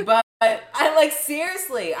 But I like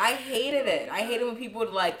seriously, I hated it. I hated when people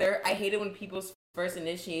would like I hated when people's first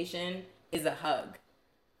initiation is a hug.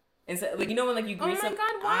 And so like you know when like you greet someone,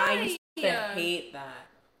 I used to hate that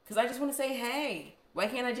Because I just want to say, hey. Why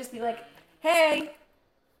can't I just be like, hey?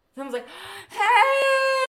 Someone's like,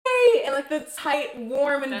 hey! And like the tight,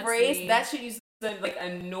 warm embrace, that shit used to like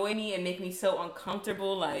annoy me and make me so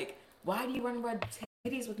uncomfortable. Like, why do you run red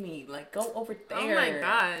titties with me? Like, go over there. Oh my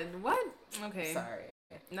god, what? Okay. Sorry.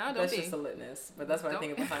 No, don't That's be. just a litness. But that's what I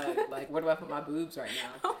think of a hug. Like, where do I put my boobs right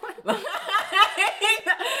now? Oh my god.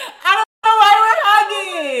 I don't know why we're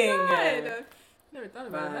hugging! Oh, never thought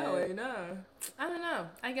about it that way, no. I don't know.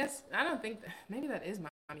 I guess, I don't think, maybe that is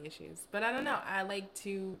mommy issues. But I don't know. I like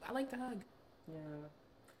to hug. Yeah.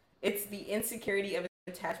 It's the insecurity of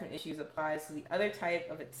attachment issues applies to the other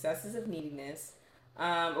type of excessive neediness.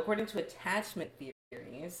 According to attachment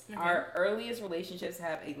theories, our earliest relationships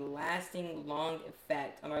have a lasting, long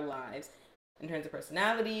effect on our lives in terms of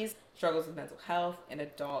personalities, struggles with mental health, and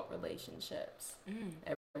adult relationships.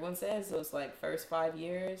 Everyone says those like first 5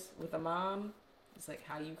 years with a mom, it's like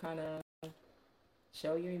how you kind of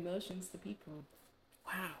show your emotions to people.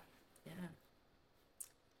 Wow. Yeah.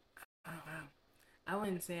 Oh, wow. I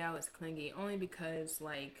wouldn't say I was clingy, only because,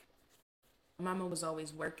 like, mama was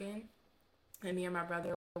always working, and me and my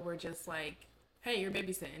brother were just like, hey, you're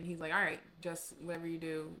babysitting. He's like, all right, just whatever you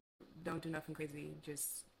do, don't do nothing crazy.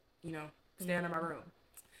 Just, stay out of my room.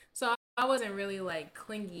 So I wasn't really, like,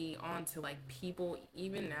 clingy onto, like, people.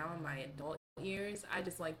 Even now in my adult years, I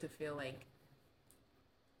just like to feel like,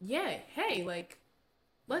 yeah, hey, like,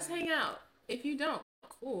 let's hang out. If you don't,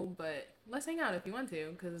 cool, but let's hang out if you want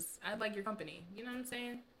to, because I like your company. You know what I'm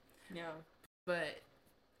saying? Yeah. But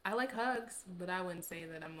I like hugs, but I wouldn't say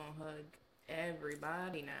that I'm gonna hug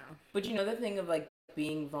everybody now. But you know the thing of like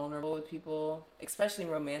being vulnerable with people, especially in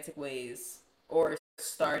romantic ways, or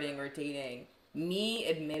starting or dating, me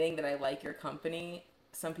admitting that I like your company,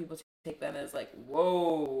 some people take that as like,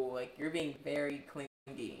 whoa, like you're being very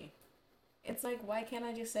clingy. It's like, why can't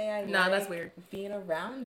I just say I like that's weird. Being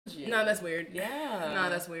around you? No, that's weird. Yeah. No,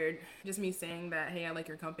 that's weird. Just me saying that, hey, I like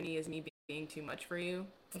your company is me being too much for you.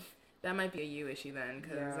 That might be a you issue then,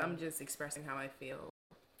 because I'm just expressing how I feel.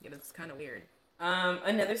 It's kind of weird.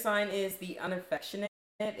 Another sign is the unaffectionate.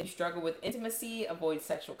 If you struggle with intimacy, avoid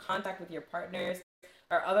sexual contact with your partners,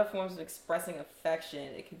 or other forms of expressing affection,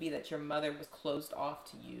 it could be that your mother was closed off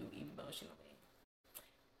to you emotionally.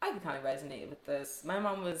 I can kind of resonate with this. My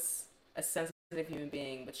mom was a sensitive human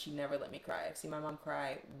being, but she never let me cry. I've seen my mom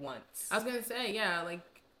cry once. I was gonna say, yeah, like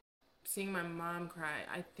seeing my mom cry,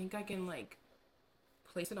 I think I can like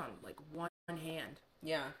place it on like one hand.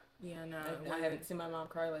 Yeah. Yeah, no. I haven't seen my mom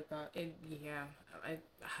cry like that. I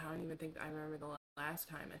don't even think I remember the last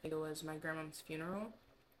time. I think it was my grandma's funeral.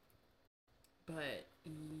 But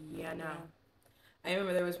yeah, no. I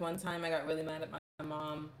remember there was one time I got really mad at my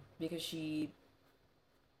mom because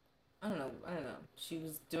I don't know. She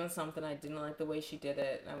was doing something, I didn't like the way she did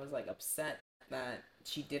it, and I was like upset that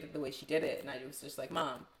she did it the way she did it, and I was just like,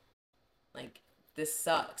 Mom, like, this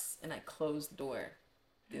sucks. And I closed the door.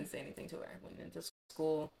 Didn't say anything to her. Went into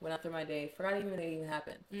school, went out through my day, forgot even that it even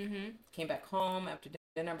happened. Came back home after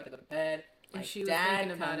dinner, I'm about to go to bed. My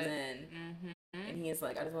dad comes in, and he is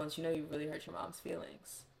like, I just want to let you know you really hurt your mom's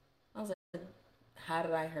feelings. I was like, how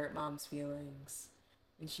did I hurt mom's feelings?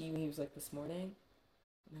 And he was like, this morning?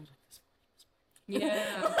 And I was like, this morning.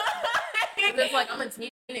 Yeah. It's like, I'm a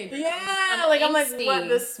teenager. Yeah, I'm like, what,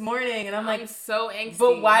 this morning? And I'm like, so angsty.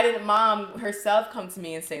 But why did mom herself come to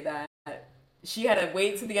me and say that? She had to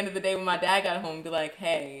wait till the end of the day when my dad got home and be like,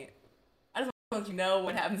 hey, I just want to let you know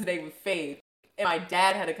what happened today with Faith. And my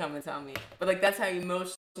dad had to come and tell me. But, like, that's how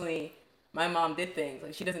emotionally my mom did things.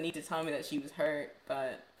 Like, she doesn't need to tell me that she was hurt,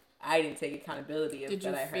 but I didn't take accountability of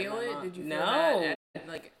that I hurt my mom. Did you feel it? Did you feel that,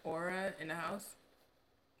 like, aura in the house?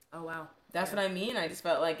 Oh, wow. That's what I mean. I just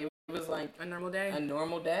felt like it was, like... a normal day? A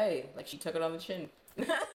normal day. Like, she took it on the chin.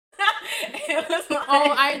 It was like...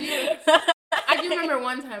 Oh, I do. I do remember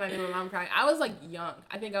one time I made my mom cry. I was, like, young.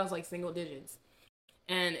 I think I was, like, single digits.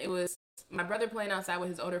 And it was my brother playing outside with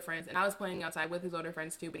his older friends, and I was playing outside with his older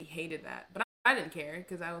friends, too, but he hated that. But I didn't care,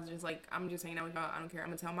 because I was just like, I'm just hanging out with y'all. I don't care. I'm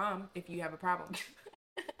going to tell mom if you have a problem.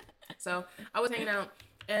 So I was hanging out,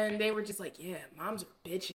 and they were just like, yeah, moms are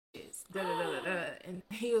bitches. Da, da, da, da, da. And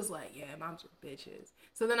he was like, yeah, moms are bitches.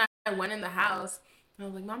 So then I went in the house, and I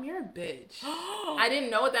was like, Mom, you're a bitch. I didn't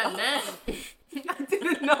know what that meant. I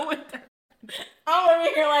didn't know what that meant. I'm over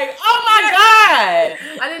here like, oh my God!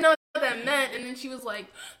 I didn't know what that meant. And then she was like,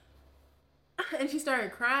 and she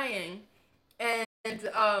started crying. And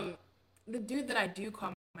the dude that I do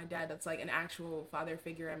call my dad, that's like an actual father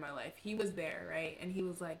figure in my life, he was there, right? And he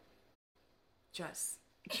was like, Jus.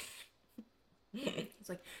 He's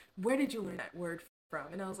like, where did you learn that word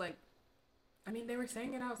from? And I was like, I mean, they were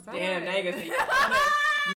saying it outside. Damn, now you're gonna say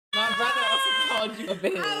My brother also called you a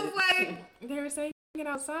bitch. I was like, they were saying it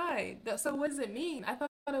outside. So what does it mean? I thought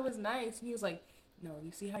it was nice. And he was like, no,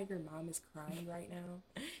 you see how your mom is crying right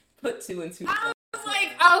now? Put two and two. I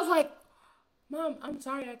was like, Mom, I'm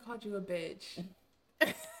sorry I called you a bitch.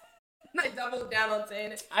 I doubled down on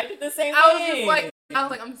saying it. I did the same thing. I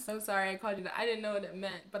was like, I'm so sorry I called you that. I didn't know what it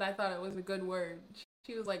meant, but I thought it was a good word.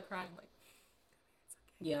 She was like crying, like,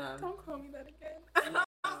 yeah. Don't call me that again.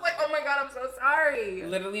 I was like, oh my God, I'm so sorry.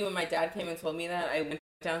 Literally, when my dad came and told me that, I went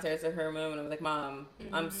downstairs to her room and I was like, Mom,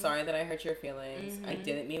 I'm sorry that I hurt your feelings. I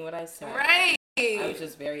didn't mean what I said. Right. I was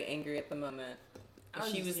just very angry at the moment.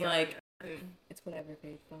 She was like, it's whatever,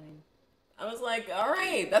 babe, fine. I was like, all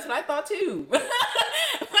right, that's what I thought too.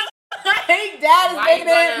 Hey, dad is making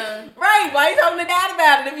it. Right, why are you talking to dad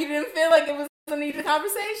about it if you didn't feel like it was a needed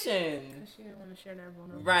conversation? She didn't want to share that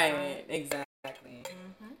vulnerable Right, exactly.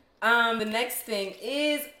 The next thing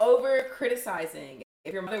is over criticizing.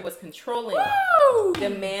 If your mother was controlling,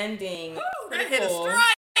 demanding, critical,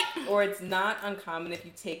 or it's not uncommon if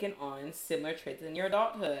you've taken on similar traits in your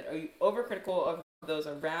adulthood, or you overcritical of those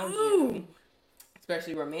around you,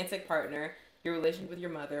 especially romantic partner, your relationship with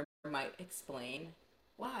your mother might explain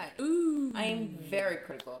why. I am very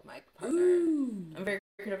critical of my partner. I'm very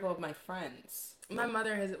critical of my friends. My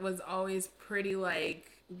mother was always pretty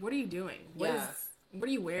like, what are you doing? What are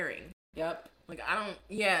you wearing? Yep. Like,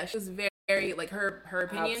 she was very, like, her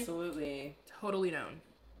opinion. Absolutely. Totally known.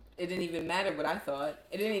 It didn't even matter what I thought.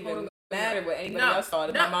 It didn't even matter what anybody else thought.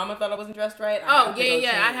 If my mama thought I wasn't dressed right, I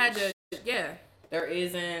had to, There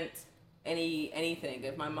isn't anything.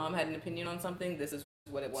 If my mom had an opinion on something, this is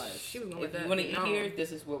what it was. She was gonna if you want to eat here,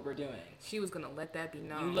 this is what we're doing. She was going to let that be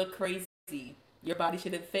known. You look crazy. Your body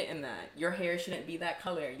shouldn't fit in that. Your hair shouldn't be that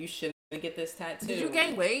color. You shouldn't get this tattoo. Did you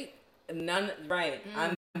gain weight? None. Right.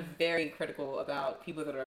 I'm very critical about people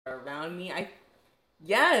that are around me.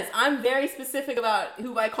 I'm very specific about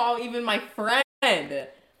who I call even my friend.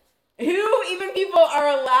 Who even people are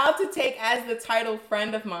allowed to take as the title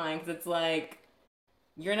friend of mine. Because it's like,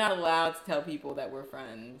 you're not allowed to tell people that we're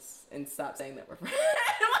friends and stop saying that we're friends.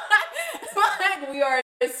 Like, we are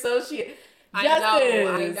associates. I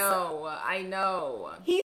know.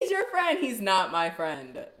 He's your friend. He's not my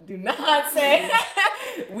friend. Do not say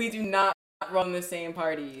we do not run the same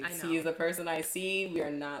parties. He is the person I see. We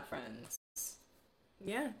are not friends.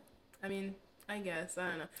 Yeah. I mean, I guess. I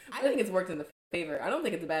don't know. I think it's worked in the favor. I don't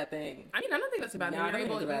think it's a bad thing. I mean, I don't think that's a bad thing. I don't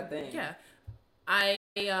think it's a bad thing. Yeah. I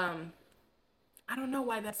don't know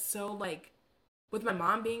why that's so, like, with my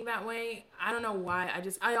mom being that way, I don't know why.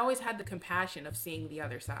 I always had the compassion of seeing the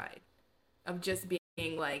other side. Of just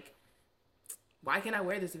being like, why can't I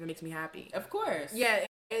wear this if it makes me happy? Of course. Yeah,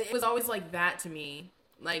 it was always like that to me.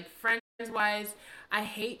 Like, friends-wise, I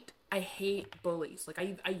hate bullies. Like,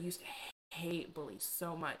 I used to hate bullies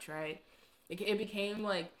so much, right? It became,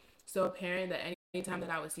 like, so apparent that anytime that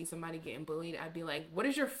I would see somebody getting bullied, I'd be like, what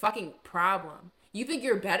is your fucking problem? You think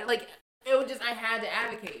you're better? Like, I had to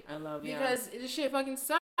advocate. I love you. Because this shit fucking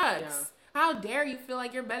sucks. Yeah. How dare you feel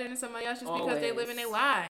like you're better than somebody else just because they live in their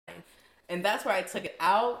life? And that's where I took it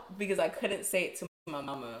out because I couldn't say it to my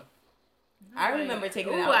mama. I remember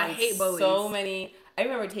taking it out on I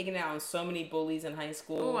remember taking it out on so many bullies in high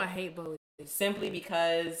school. Oh, I hate bullies. Simply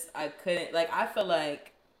because I couldn't, like, I feel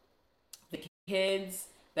like the kids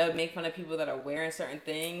that would make fun of people that are wearing certain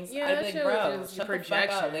things, I'd be like, bro, shut the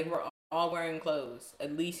fuck up. Like, we're all wearing clothes.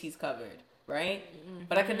 At least he's covered, right? Mm-hmm.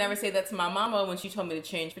 But I could never say that to my mama when she told me to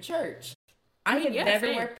change for church. I could never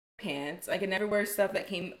wear pants. I could never wear stuff that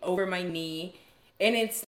came over my knee. And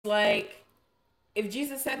it's like, if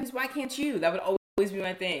Jesus said this, why can't you? That would always be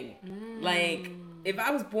my thing. Like, if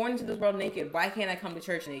I was born into this world naked, why can't I come to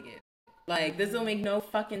church naked? Like, this don't make no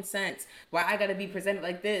fucking sense. Why I gotta be presented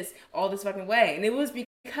like this all this fucking way? And it was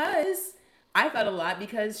because I felt a lot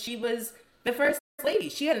because she was the first lady.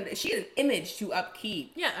 She had an image to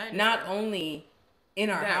upkeep. Yeah, not only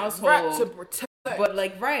in our household, but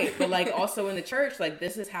like also in the church. Like,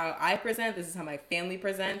 this is how I present. This is how my family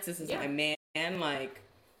presents. This is my man. Like,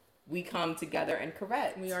 we come together and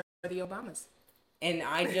correct. We are the Obamas. And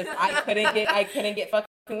I couldn't get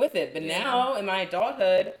fucking with it. But now in my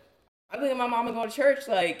adulthood, I look at my mama going to church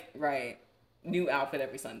like, new outfit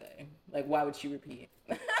every Sunday. Like, why would she repeat?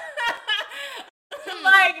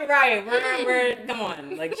 Like, we're come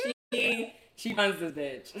on. Like, she runs this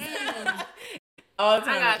bitch. All the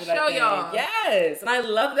time. I gotta show y'all. Yes. And I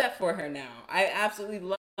love that for her now. I absolutely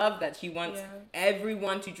love that. She wants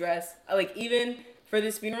everyone to dress. Like, even for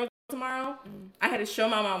this funeral tomorrow, I had to show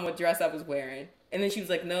my mom what dress I was wearing. And then she was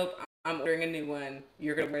like, nope, I'm ordering a new one.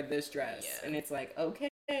 You're going to wear this dress. Yeah. And it's like,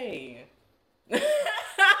 okay.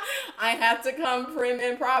 I have to come prim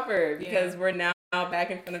and proper because we're now back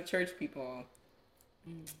in front of church people.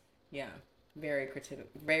 Yeah, very critical,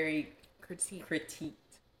 very critiqued.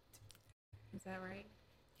 Is that right?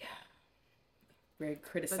 Yeah, very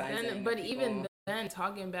criticizing. But even then,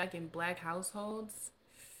 talking back in black households,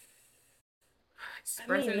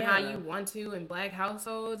 expressing how you want to in black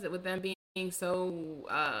households, with them being so,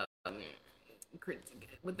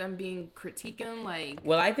 with them being critiquing, like.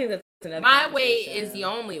 Well, I think that's another. My way is the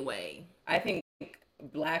only way. I think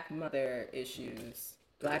black mother issues,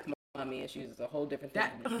 black mommy issues is a whole different thing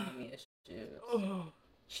than mommy issues.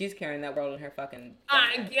 She's carrying that world in her fucking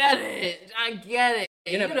bag. I get it.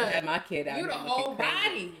 You never had my kid out. You the whole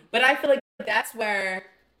body. But I feel like that's where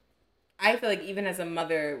I feel like even as a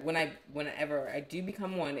mother, whenever I do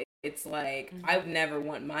become one, it's like I would never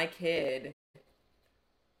want my kid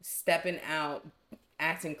stepping out,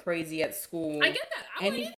 acting crazy at school. I get that.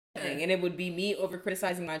 Anything. And it would be me over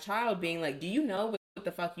criticizing my child, being like, do you know what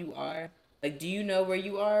the fuck you are? Like, do you know where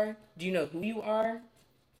you are? Do you know who you are?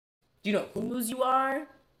 Do you know whose you are?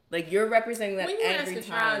 Like, you're representing that every time. When you ask a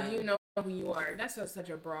child, do you know who you are? That's such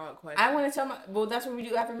a broad question. I want to tell well, that's what we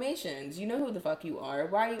do affirmations. You know who the fuck you are.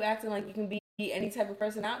 Why are you acting like you can be any type of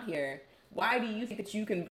person out here? Why do you think that you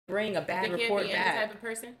can bring a bad report back? They can't be any type of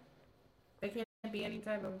person? They can't be any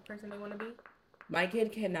type of person they want to be? My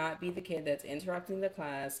kid cannot be the kid that's interrupting the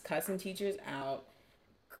class, cussing teachers out,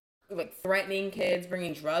 like threatening kids,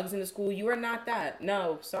 bringing drugs into school. You are not that.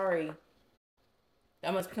 No, sorry.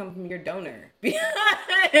 That must come from your donor.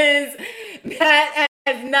 Because that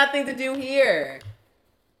has nothing to do here.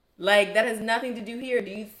 Like, that has nothing to do here. Do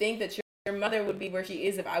you think that your mother would be where she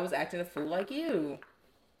is if I was acting a fool like you?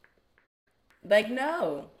 Like,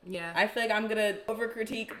 no. Yeah. I feel like I'm going to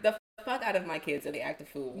over-critique the fuck out of my kids if they act a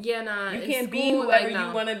fool. Yeah, nah. You can't be whoever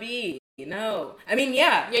you want to be. No. I mean,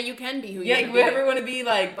 yeah. Yeah, you can be who you want to be. Yeah, whoever you want to be,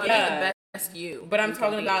 like, but yeah. The best you. But I'm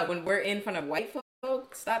talking about when we're in front of white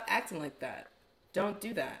folk, stop acting like that. Don't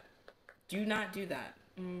do that. Do not do that.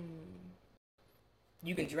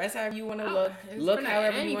 You can dress however you want to look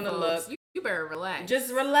however you want to look. You better relax.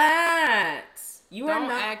 Just relax. You Don't are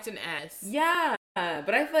not act an ass. Yeah,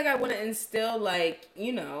 but I feel like I want to instill, like,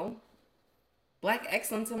 you know, black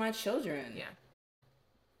excellence in my children. Yeah.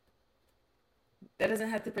 That doesn't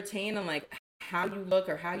have to pertain on, like, how you look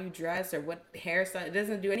or how you dress or what hairstyle. It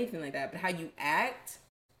doesn't do anything like that. But how you act.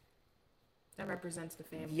 That represents the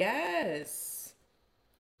family. Yes.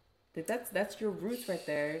 That's your roots right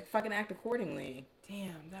there. Fucking act accordingly.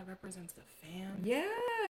 Damn, that represents the fam.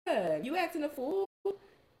 Yeah. You acting a fool.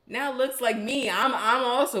 Now it looks like me. I'm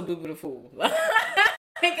also Boo Boo the Fool. Like,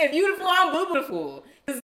 if you the fool, I'm Boo Boo the Fool.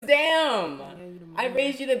 Cause damn. Yeah, I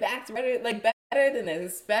raised you to act better than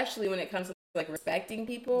this, especially when it comes to, like, respecting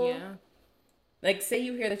people. Yeah. Like, say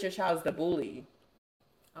you hear that your child's the bully.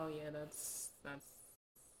 Oh yeah, that's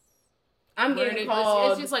I'm getting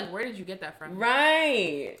called. It's just like, where did you get that from?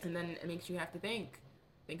 Right. And then it makes you have to think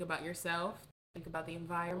about yourself, think about the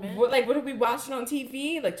environment. What are we watching on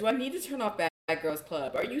TV? Like, do I need to turn off Bad Girls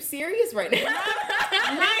Club? Are you serious right now?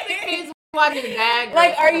 Not the kids watching Bad Girls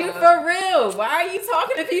Like, are Club. you for real? Why are you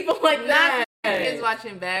talking to people like that? Not the kids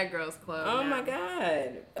watching Bad Girls Club. Oh my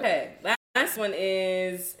God. Okay. Last one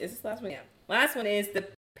is this last one? Yeah. Last one is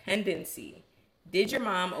dependency. Did your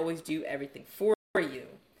mom always do everything for you?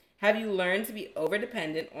 Have you learned to be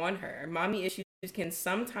over-dependent on her? Mommy issues can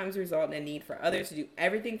sometimes result in a need for others to do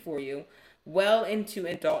everything for you well into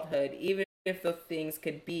adulthood, even if those things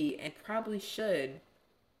could be and probably should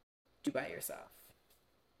do by yourself.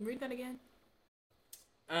 Read that again.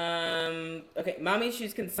 Okay. Mommy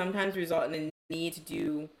issues can sometimes result in a need to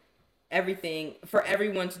do everything for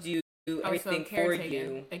everyone to do everything for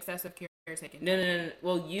you. Excessive caretaking. No.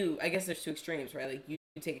 Well, I guess there's two extremes, right? Like, you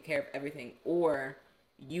take care of everything, or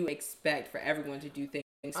you expect for everyone to do things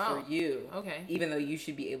for you. Okay. Even though you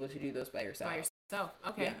should be able to do those by yourself.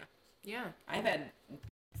 Okay. Yeah. I've had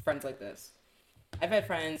friends like this. I've had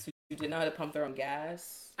friends who didn't know how to pump their own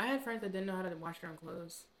gas. I had friends that didn't know how to wash their own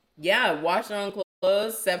clothes. Yeah, wash their own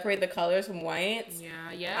clothes, separate the colors from whites.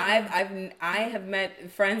 Yeah. I have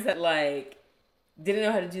met friends that, like, didn't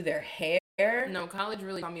know how to do their hair. No, college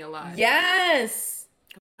really taught me a lot. Yes.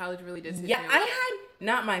 College really did. Yeah, I had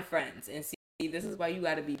not my friends, and see, this is why you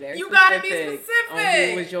got to be very specific. You got to be specific on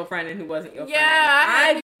who was your friend and who wasn't your friend.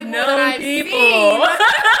 Yeah, I've known people.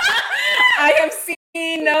 I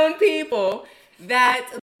have known people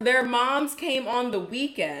that their moms came on the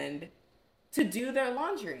weekend to do their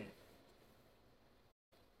laundry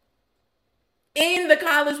in the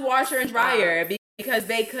college washer and dryer because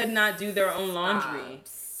they could not do their own laundry.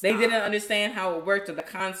 They didn't understand how it worked or the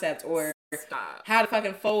concept or how to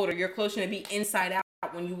fucking fold or your clothes shouldn't be inside out.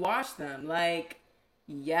 when you wash them. Like,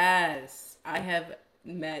 yes, I have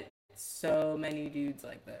met so many dudes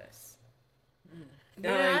like this.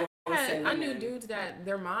 Yeah, I knew dudes that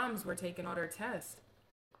their moms were taking all their tests.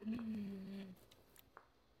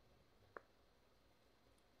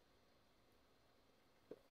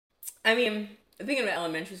 I mean, thinking about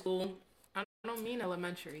elementary school. I don't mean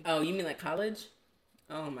elementary. Oh, you mean like college?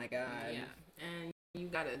 Oh my god. Yeah, and you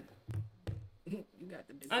got the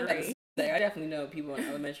I'm about to degree. say, I definitely know people in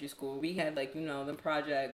elementary school. We had like, the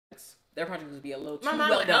projects. Their projects would be a little too My mom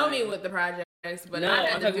well would done. help me with the projects, but no, I had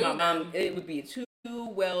I'm to talking do about them. mom. It would be too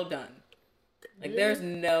well done. Like, there's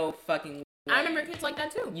no fucking way. I remember kids like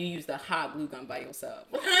that too. You use the hot glue gun by yourself.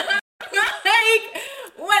 Like,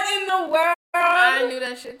 what in the world? I knew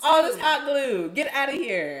that shit too. All this hot glue. Get out of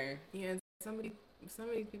here. Yeah, some of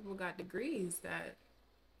these people got degrees that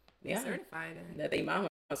they certified in. That they mama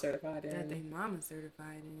certified in. That they mama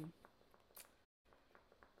certified in.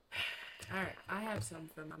 Alright, I have some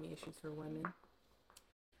for mommy issues for women.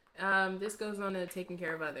 This goes on to taking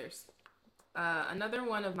care of others. Another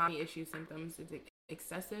one of mommy issue symptoms is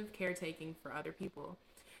excessive caretaking for other people.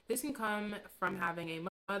 This can come from having a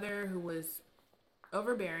mother who was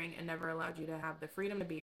overbearing and never allowed you to have the freedom to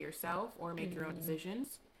be yourself or make your own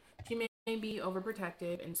decisions. She may be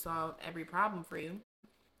overprotective and solve every problem for you,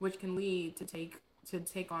 which can lead to take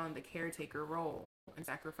on the caretaker role and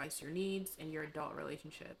sacrifice your needs and your adult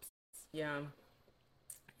relationships. Yeah.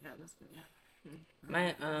 Yeah,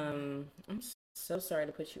 I'm so sorry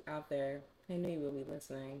to put you out there. I know you will be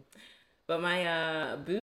listening. But my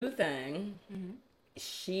boo thing,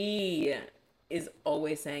 she is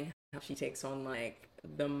always saying how she takes on like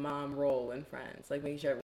the mom role in Friends, like making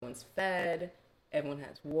sure everyone's fed, everyone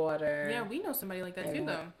has water. Yeah, we know somebody like that too,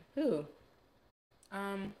 though. Who?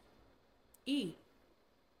 E.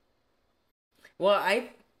 Well,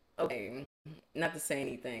 okay, not to say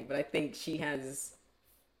anything, but I think she has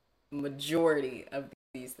majority of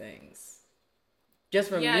these things. Just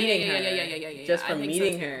from meeting her. Yeah. Just from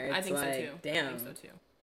meeting her. I think so too. Damn.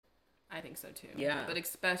 I think so too. Yeah. But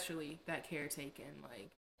especially that caretaking,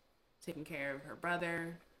 like taking care of her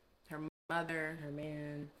brother, her mother, her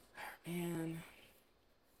man. Yeah.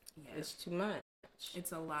 It's too much.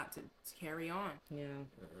 It's a lot to carry on. Yeah.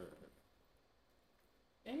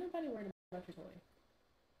 Ain't nobody worried about your toy.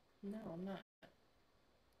 No, I'm not.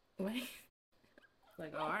 What?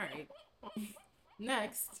 Like, all right.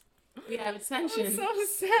 Next, we have attention. I'm so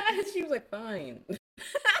sad. She was like, fine.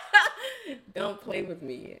 Don't play with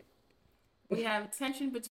me. We have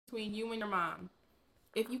tension between you and your mom.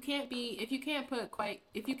 If you can't quite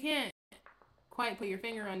put your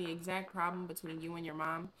finger on the exact problem between you and your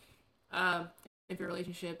mom, if your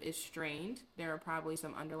relationship is strained, there are probably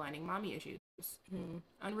some underlying mommy issues.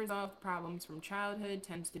 Unresolved problems from childhood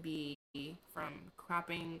tends to be from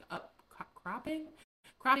cropping up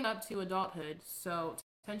to adulthood. So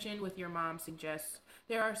tension with your mom suggests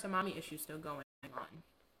there are some mommy issues still going on.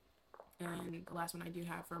 And the last one I do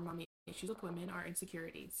have for mommy issues with women are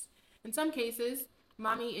insecurities. In some cases,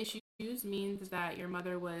 mommy issues means that your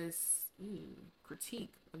mother was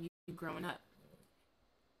critique of you growing up.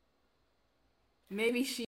 Maybe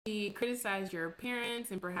she criticized your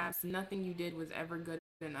appearance and perhaps nothing you did was ever good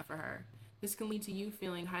enough for her. This can lead to you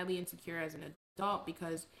feeling highly insecure as an adult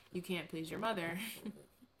because you can't please your mother.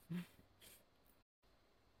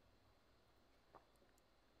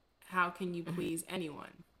 How can you please anyone?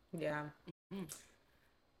 Yeah.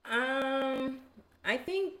 I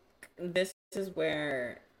think this is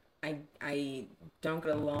where I don't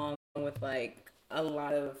get along with like a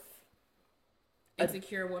lot of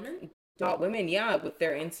insecure women. Adult women, yeah, with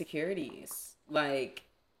their insecurities. Like,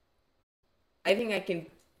 I think I can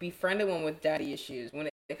befriend a woman with daddy issues. When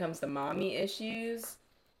it comes to mommy issues,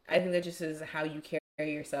 I think that just is how you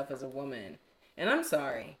carry yourself as a woman. And I'm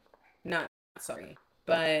sorry, not sorry,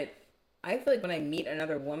 but I feel like when I meet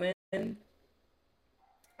another woman,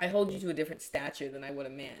 I hold you to a different stature than I would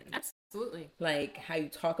a man. Absolutely. Like how you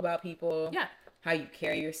talk about people. Yeah. How you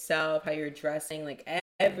carry yourself, how you're dressing, like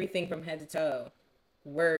everything from head to toe.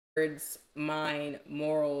 Words, mind,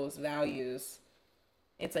 morals, values.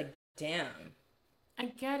 It's like, damn. I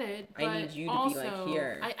get it. But I need you to also, be like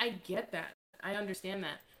here. I get that. I understand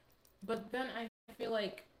that. But then I feel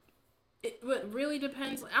like it really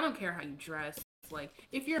depends. I don't care how you dress. Like,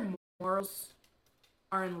 if your morals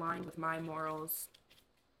are in line with my morals,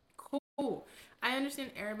 cool. I understand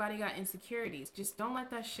everybody got insecurities. Just don't let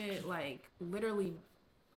that shit, like, literally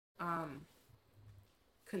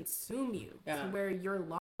consume you to where you're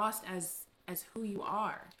lost as who you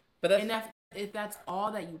are. But if that's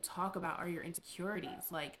all that you talk about are your insecurities,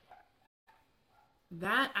 like,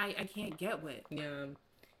 That I can't get with. Yeah.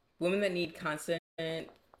 Women that need constant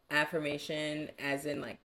affirmation, as in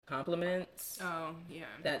like compliments. Oh yeah.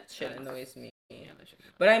 That shit annoys me. Yeah, that should.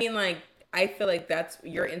 But I mean, like, I feel like that's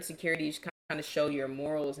your insecurities kind of show your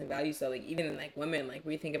morals and values. So, like, even in like women, like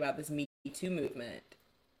we think about this Me Too movement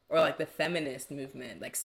or like the feminist movement.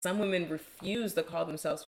 Like, some women refuse to call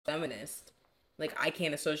themselves feminist. Like, I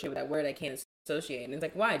can't associate with that word. I can't associate. And it's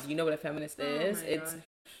like, why? Do you know what a feminist is? It's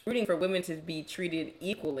rooting for women to be treated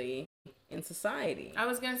equally in society. I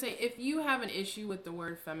was gonna say, if you have an issue with the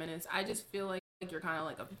word feminist, I just feel like you're kind of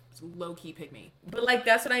like a low-key pick me. But like,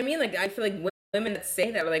 that's what I mean. Like, I feel like women that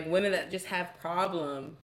say that, or like women that just have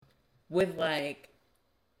problem with like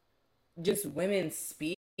just women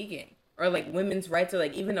speaking, or like women's rights, or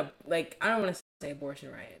like even like, I don't want to say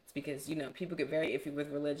abortion rights, because you know people get very iffy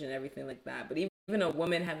with religion and everything like that. But even a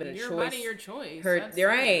woman having a Your choice, body, your choice. They're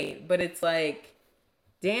right. But it's like,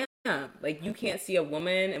 damn, like you can't see a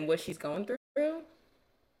woman and what she's going through.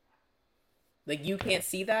 Like, you can't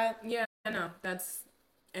see that. Yeah, I know. That's,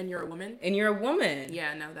 and you're a woman. And you're a woman.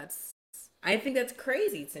 Yeah, no, that's. I think that's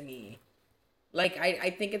crazy to me. Like,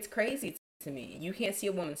 I think it's crazy to me. You can't see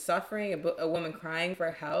a woman suffering, a woman crying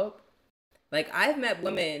for help. Like, I've met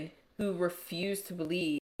women who refuse to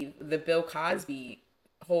believe the Bill Cosby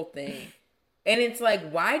whole thing. And it's like,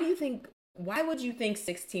 why would you think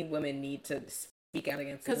 16 women need to speak out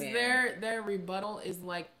against a man? Because their rebuttal is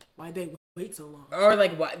like, why they wait so long? Or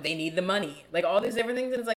like, what, they need the money. Like, all these different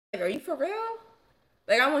things. And it's like, are you for real?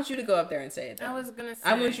 Like, I want you to go up there and say it. I was gonna say.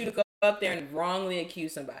 I want you to go up there and wrongly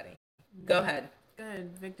accuse somebody. Go ahead.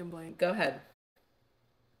 Good, victim blame. Go ahead.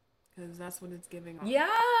 Because that's what it's giving off.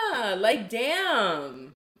 Yeah, like,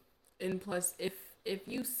 damn. And plus, if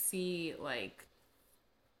you see like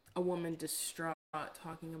a woman distraught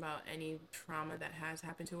talking about any trauma that has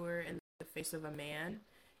happened to her in the face of a man,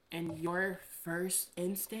 and your first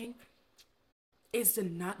instinct is to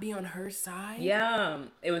not be on her side. Yeah,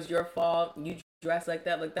 it was your fault. You dressed like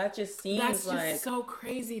that. Like, that just seems that's like... just so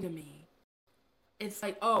crazy to me. It's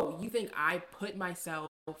like, oh, you think I put myself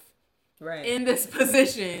right in this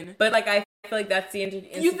position? But like, I feel like that's the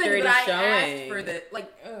insecurity you think that showing. I asked for this?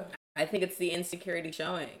 Like, I think it's the insecurity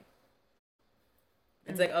showing.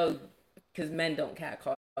 It's like, oh, because men don't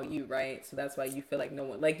catcall you, right? So that's why you feel like no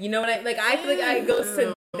one, like, you know what I feel like it goes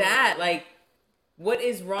to that. Like, what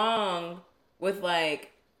is wrong with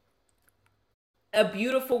like a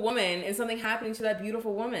beautiful woman and something happening to that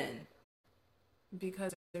beautiful woman?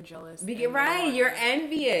 Because they're jealous. Right, you're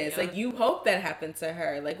envious. Yeah. Like, you hope that happened to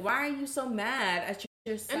her. Like, why are you so mad at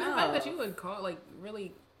yourself? And the fact that you would call, like,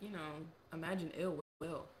 really, you know, imagine ill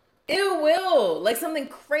will. Ill will. Like, something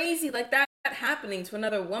crazy like that happening to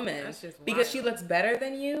another woman. That's just wild. Because she looks better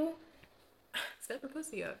than you. Step her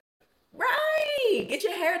pussy up. Right. Get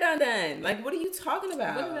your hair done. Like, what are you talking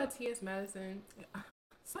about? What is that T.S. Madison?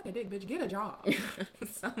 Suck a dick, bitch. Get a job.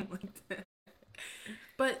 Something like that.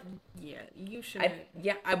 But yeah, you shouldn't.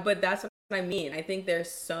 But that's what I mean. I think there's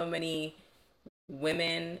so many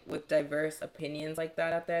women with diverse opinions like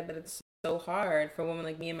that out there that it's so hard for a woman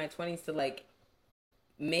like me in my 20s to like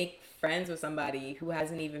make friends with somebody who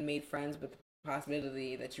hasn't even made friends with the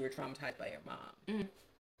possibility that you were traumatized by your mom.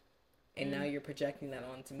 And now you're projecting that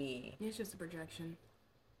onto me. It's just a projection.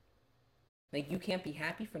 Like, you can't be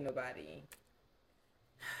happy for nobody.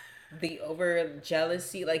 The over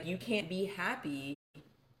jealousy, like, you can't be happy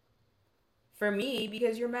for me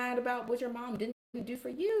because you're mad about what your mom didn't do for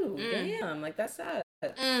you. Damn, like, that's sad.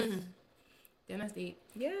 Then that's deep.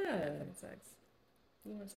 Yeah. That sucks.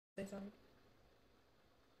 You want to say something?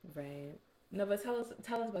 Right. No, but tell us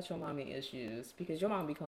about your mommy issues, because your mom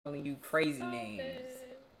be calling you crazy names.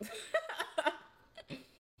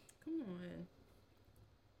 Come on.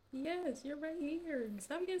 Yes, you're right here.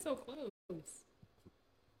 Stop getting so close.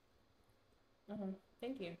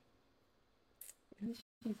 Thank you. She's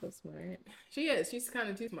so smart. She is. She's kind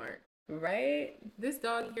of too smart. Right? This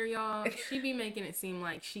dog here, y'all, she be making it seem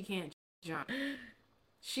like she can't jump.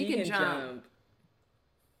 She can jump.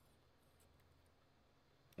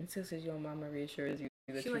 It's just because your mama reassures you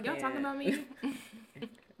that she's like, y'all talking about me?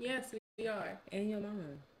 Yes, we are. And your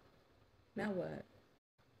mama. Now what?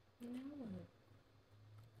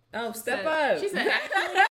 Oh, step up. She said,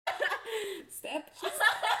 actually, step. She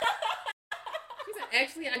said,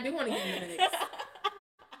 actually, I do want to get in the mix.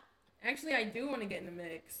 Actually, I do want to get in the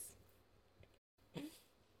mix.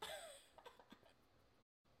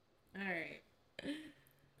 All right.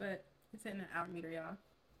 But it's hitting an hour meter, y'all.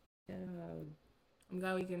 I'm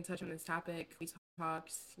glad we can touch on this topic. We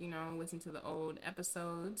talked, listen to the old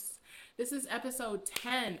episodes. This is episode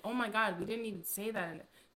 10. Oh my God, we didn't even say that.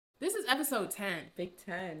 This is episode 10. Big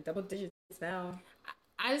 10. Double digits now.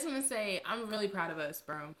 I just want to say I'm really proud of us,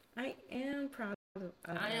 bro. I am proud of us.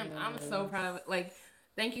 I'm so proud of it. Like,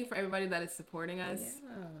 thank you for everybody that is supporting us.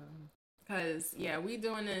 Yeah. Because, yeah, we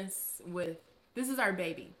doing this this is our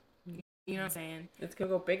baby. You know what I'm saying? It's gonna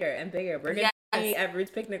go bigger and bigger. We're gonna be at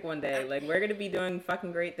Roots Picnic one day. Like, we're gonna be doing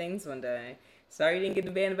fucking great things one day. Sorry you didn't get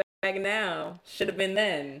the band back now. Should have been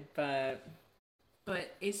then, but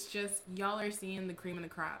it's just, y'all are seeing the cream of the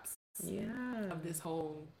crops. Yeah. Of this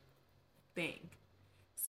whole thing.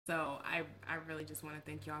 So I really just want to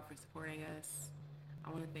thank y'all for supporting us. I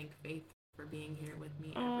want to thank Faith for being here with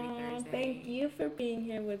me every Thursday. Thank you for being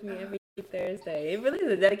here with me every Thursday. It really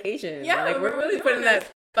is a dedication. Yeah, like we're really putting that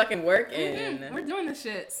fucking work in. Mm-hmm. We're doing this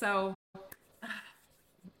shit. So,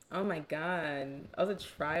 oh my god, all the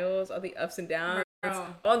trials, all the ups and downs, bro.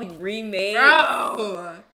 All the remakes,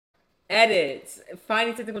 bro. Edits,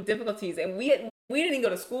 finding technical difficulties, and we didn't go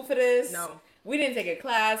to school for this. No, we didn't take a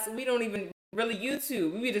class. We don't even really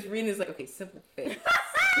YouTube. We were just reading this like, okay, simple fix.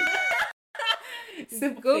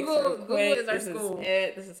 Simple Google is our school.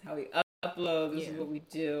 This is how we upload. This is what we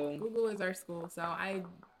do. Google is our school. So I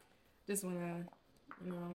just want to,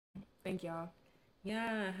 thank y'all.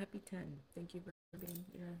 Yeah, happy 10. Thank you for being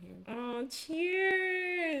here. Oh,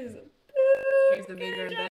 cheers. Here's the bigger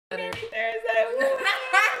and better. Thursday.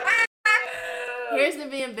 Here's to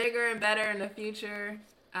being bigger and better in the future.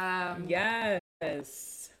 Yes.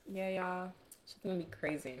 Yeah, y'all. She's gonna be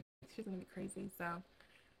crazy. So,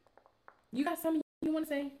 you got something you want to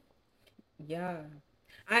say? Yeah.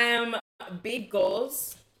 Big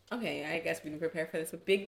goals. Okay, I guess we didn't prepare for this, but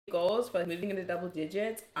big goals for moving into double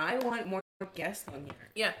digits. I want more guests on here.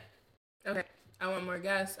 Yeah. Okay. I want more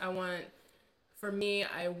guests. I want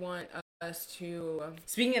us to...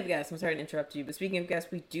 Speaking of guests, I'm sorry to interrupt you, but speaking of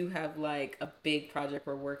guests, we do have like a big project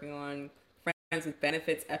we're working on. Friends with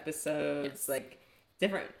Benefits episodes, like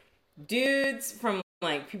different dudes from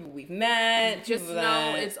like people we've met. Just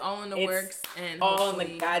know it's all in the works, and all in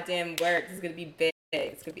the goddamn works. It's gonna be big.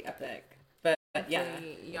 It's gonna be epic. But yeah,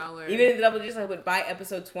 y'all are... even in the double digits, I would by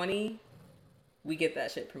episode 20, we get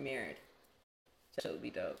that shit premiered. That shit would be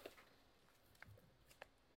dope.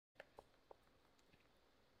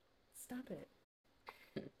 Stop it.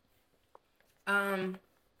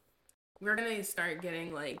 We're gonna start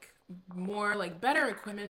getting like more like better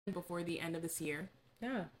equipment before the end of this year.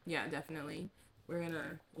 Yeah, definitely. We're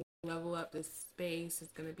gonna level up this space.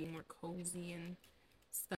 It's gonna be more cozy and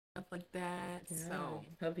stuff like that. Yeah. So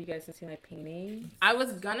hope you guys can see my paintings. I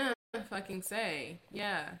was gonna fucking say,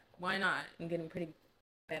 yeah, why not? I'm getting pretty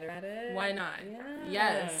better at it. Why not? Yeah.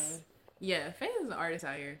 Yes. Yeah, Faye is an artist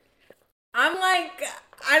out here. I'm like,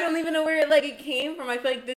 I don't even know where it came from. I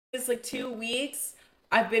feel like this like 2 weeks,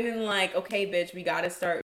 I've been in like, okay, bitch, we gotta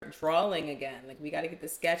start drawing again. Like, we gotta get the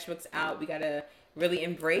sketchbooks out. We gotta really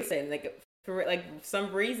embrace it. Like, for like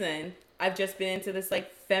some reason, I've just been into this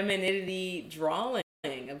like femininity drawing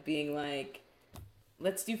of being like,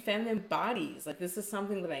 let's do feminine bodies. Like, this is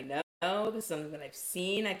something that I know. This is something that I've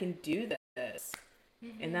seen. I can do this.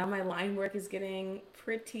 Mm-hmm. And now my line work is getting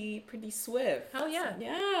pretty swift. Hell yeah.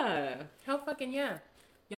 Yeah. Hell fucking yeah.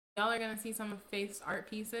 Y'all are gonna see some of Faith's art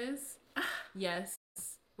pieces. Yes.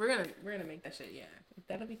 We're gonna make that shit, yeah.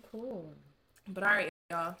 That'll be cool. But alright,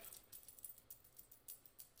 y'all.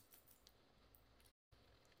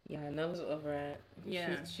 Yeah, I know it's over at.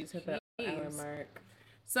 Yeah. She's hit that hour mark.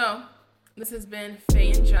 So, this has been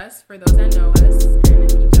Fai and Jus for those that know us.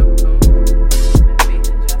 And if you don't know,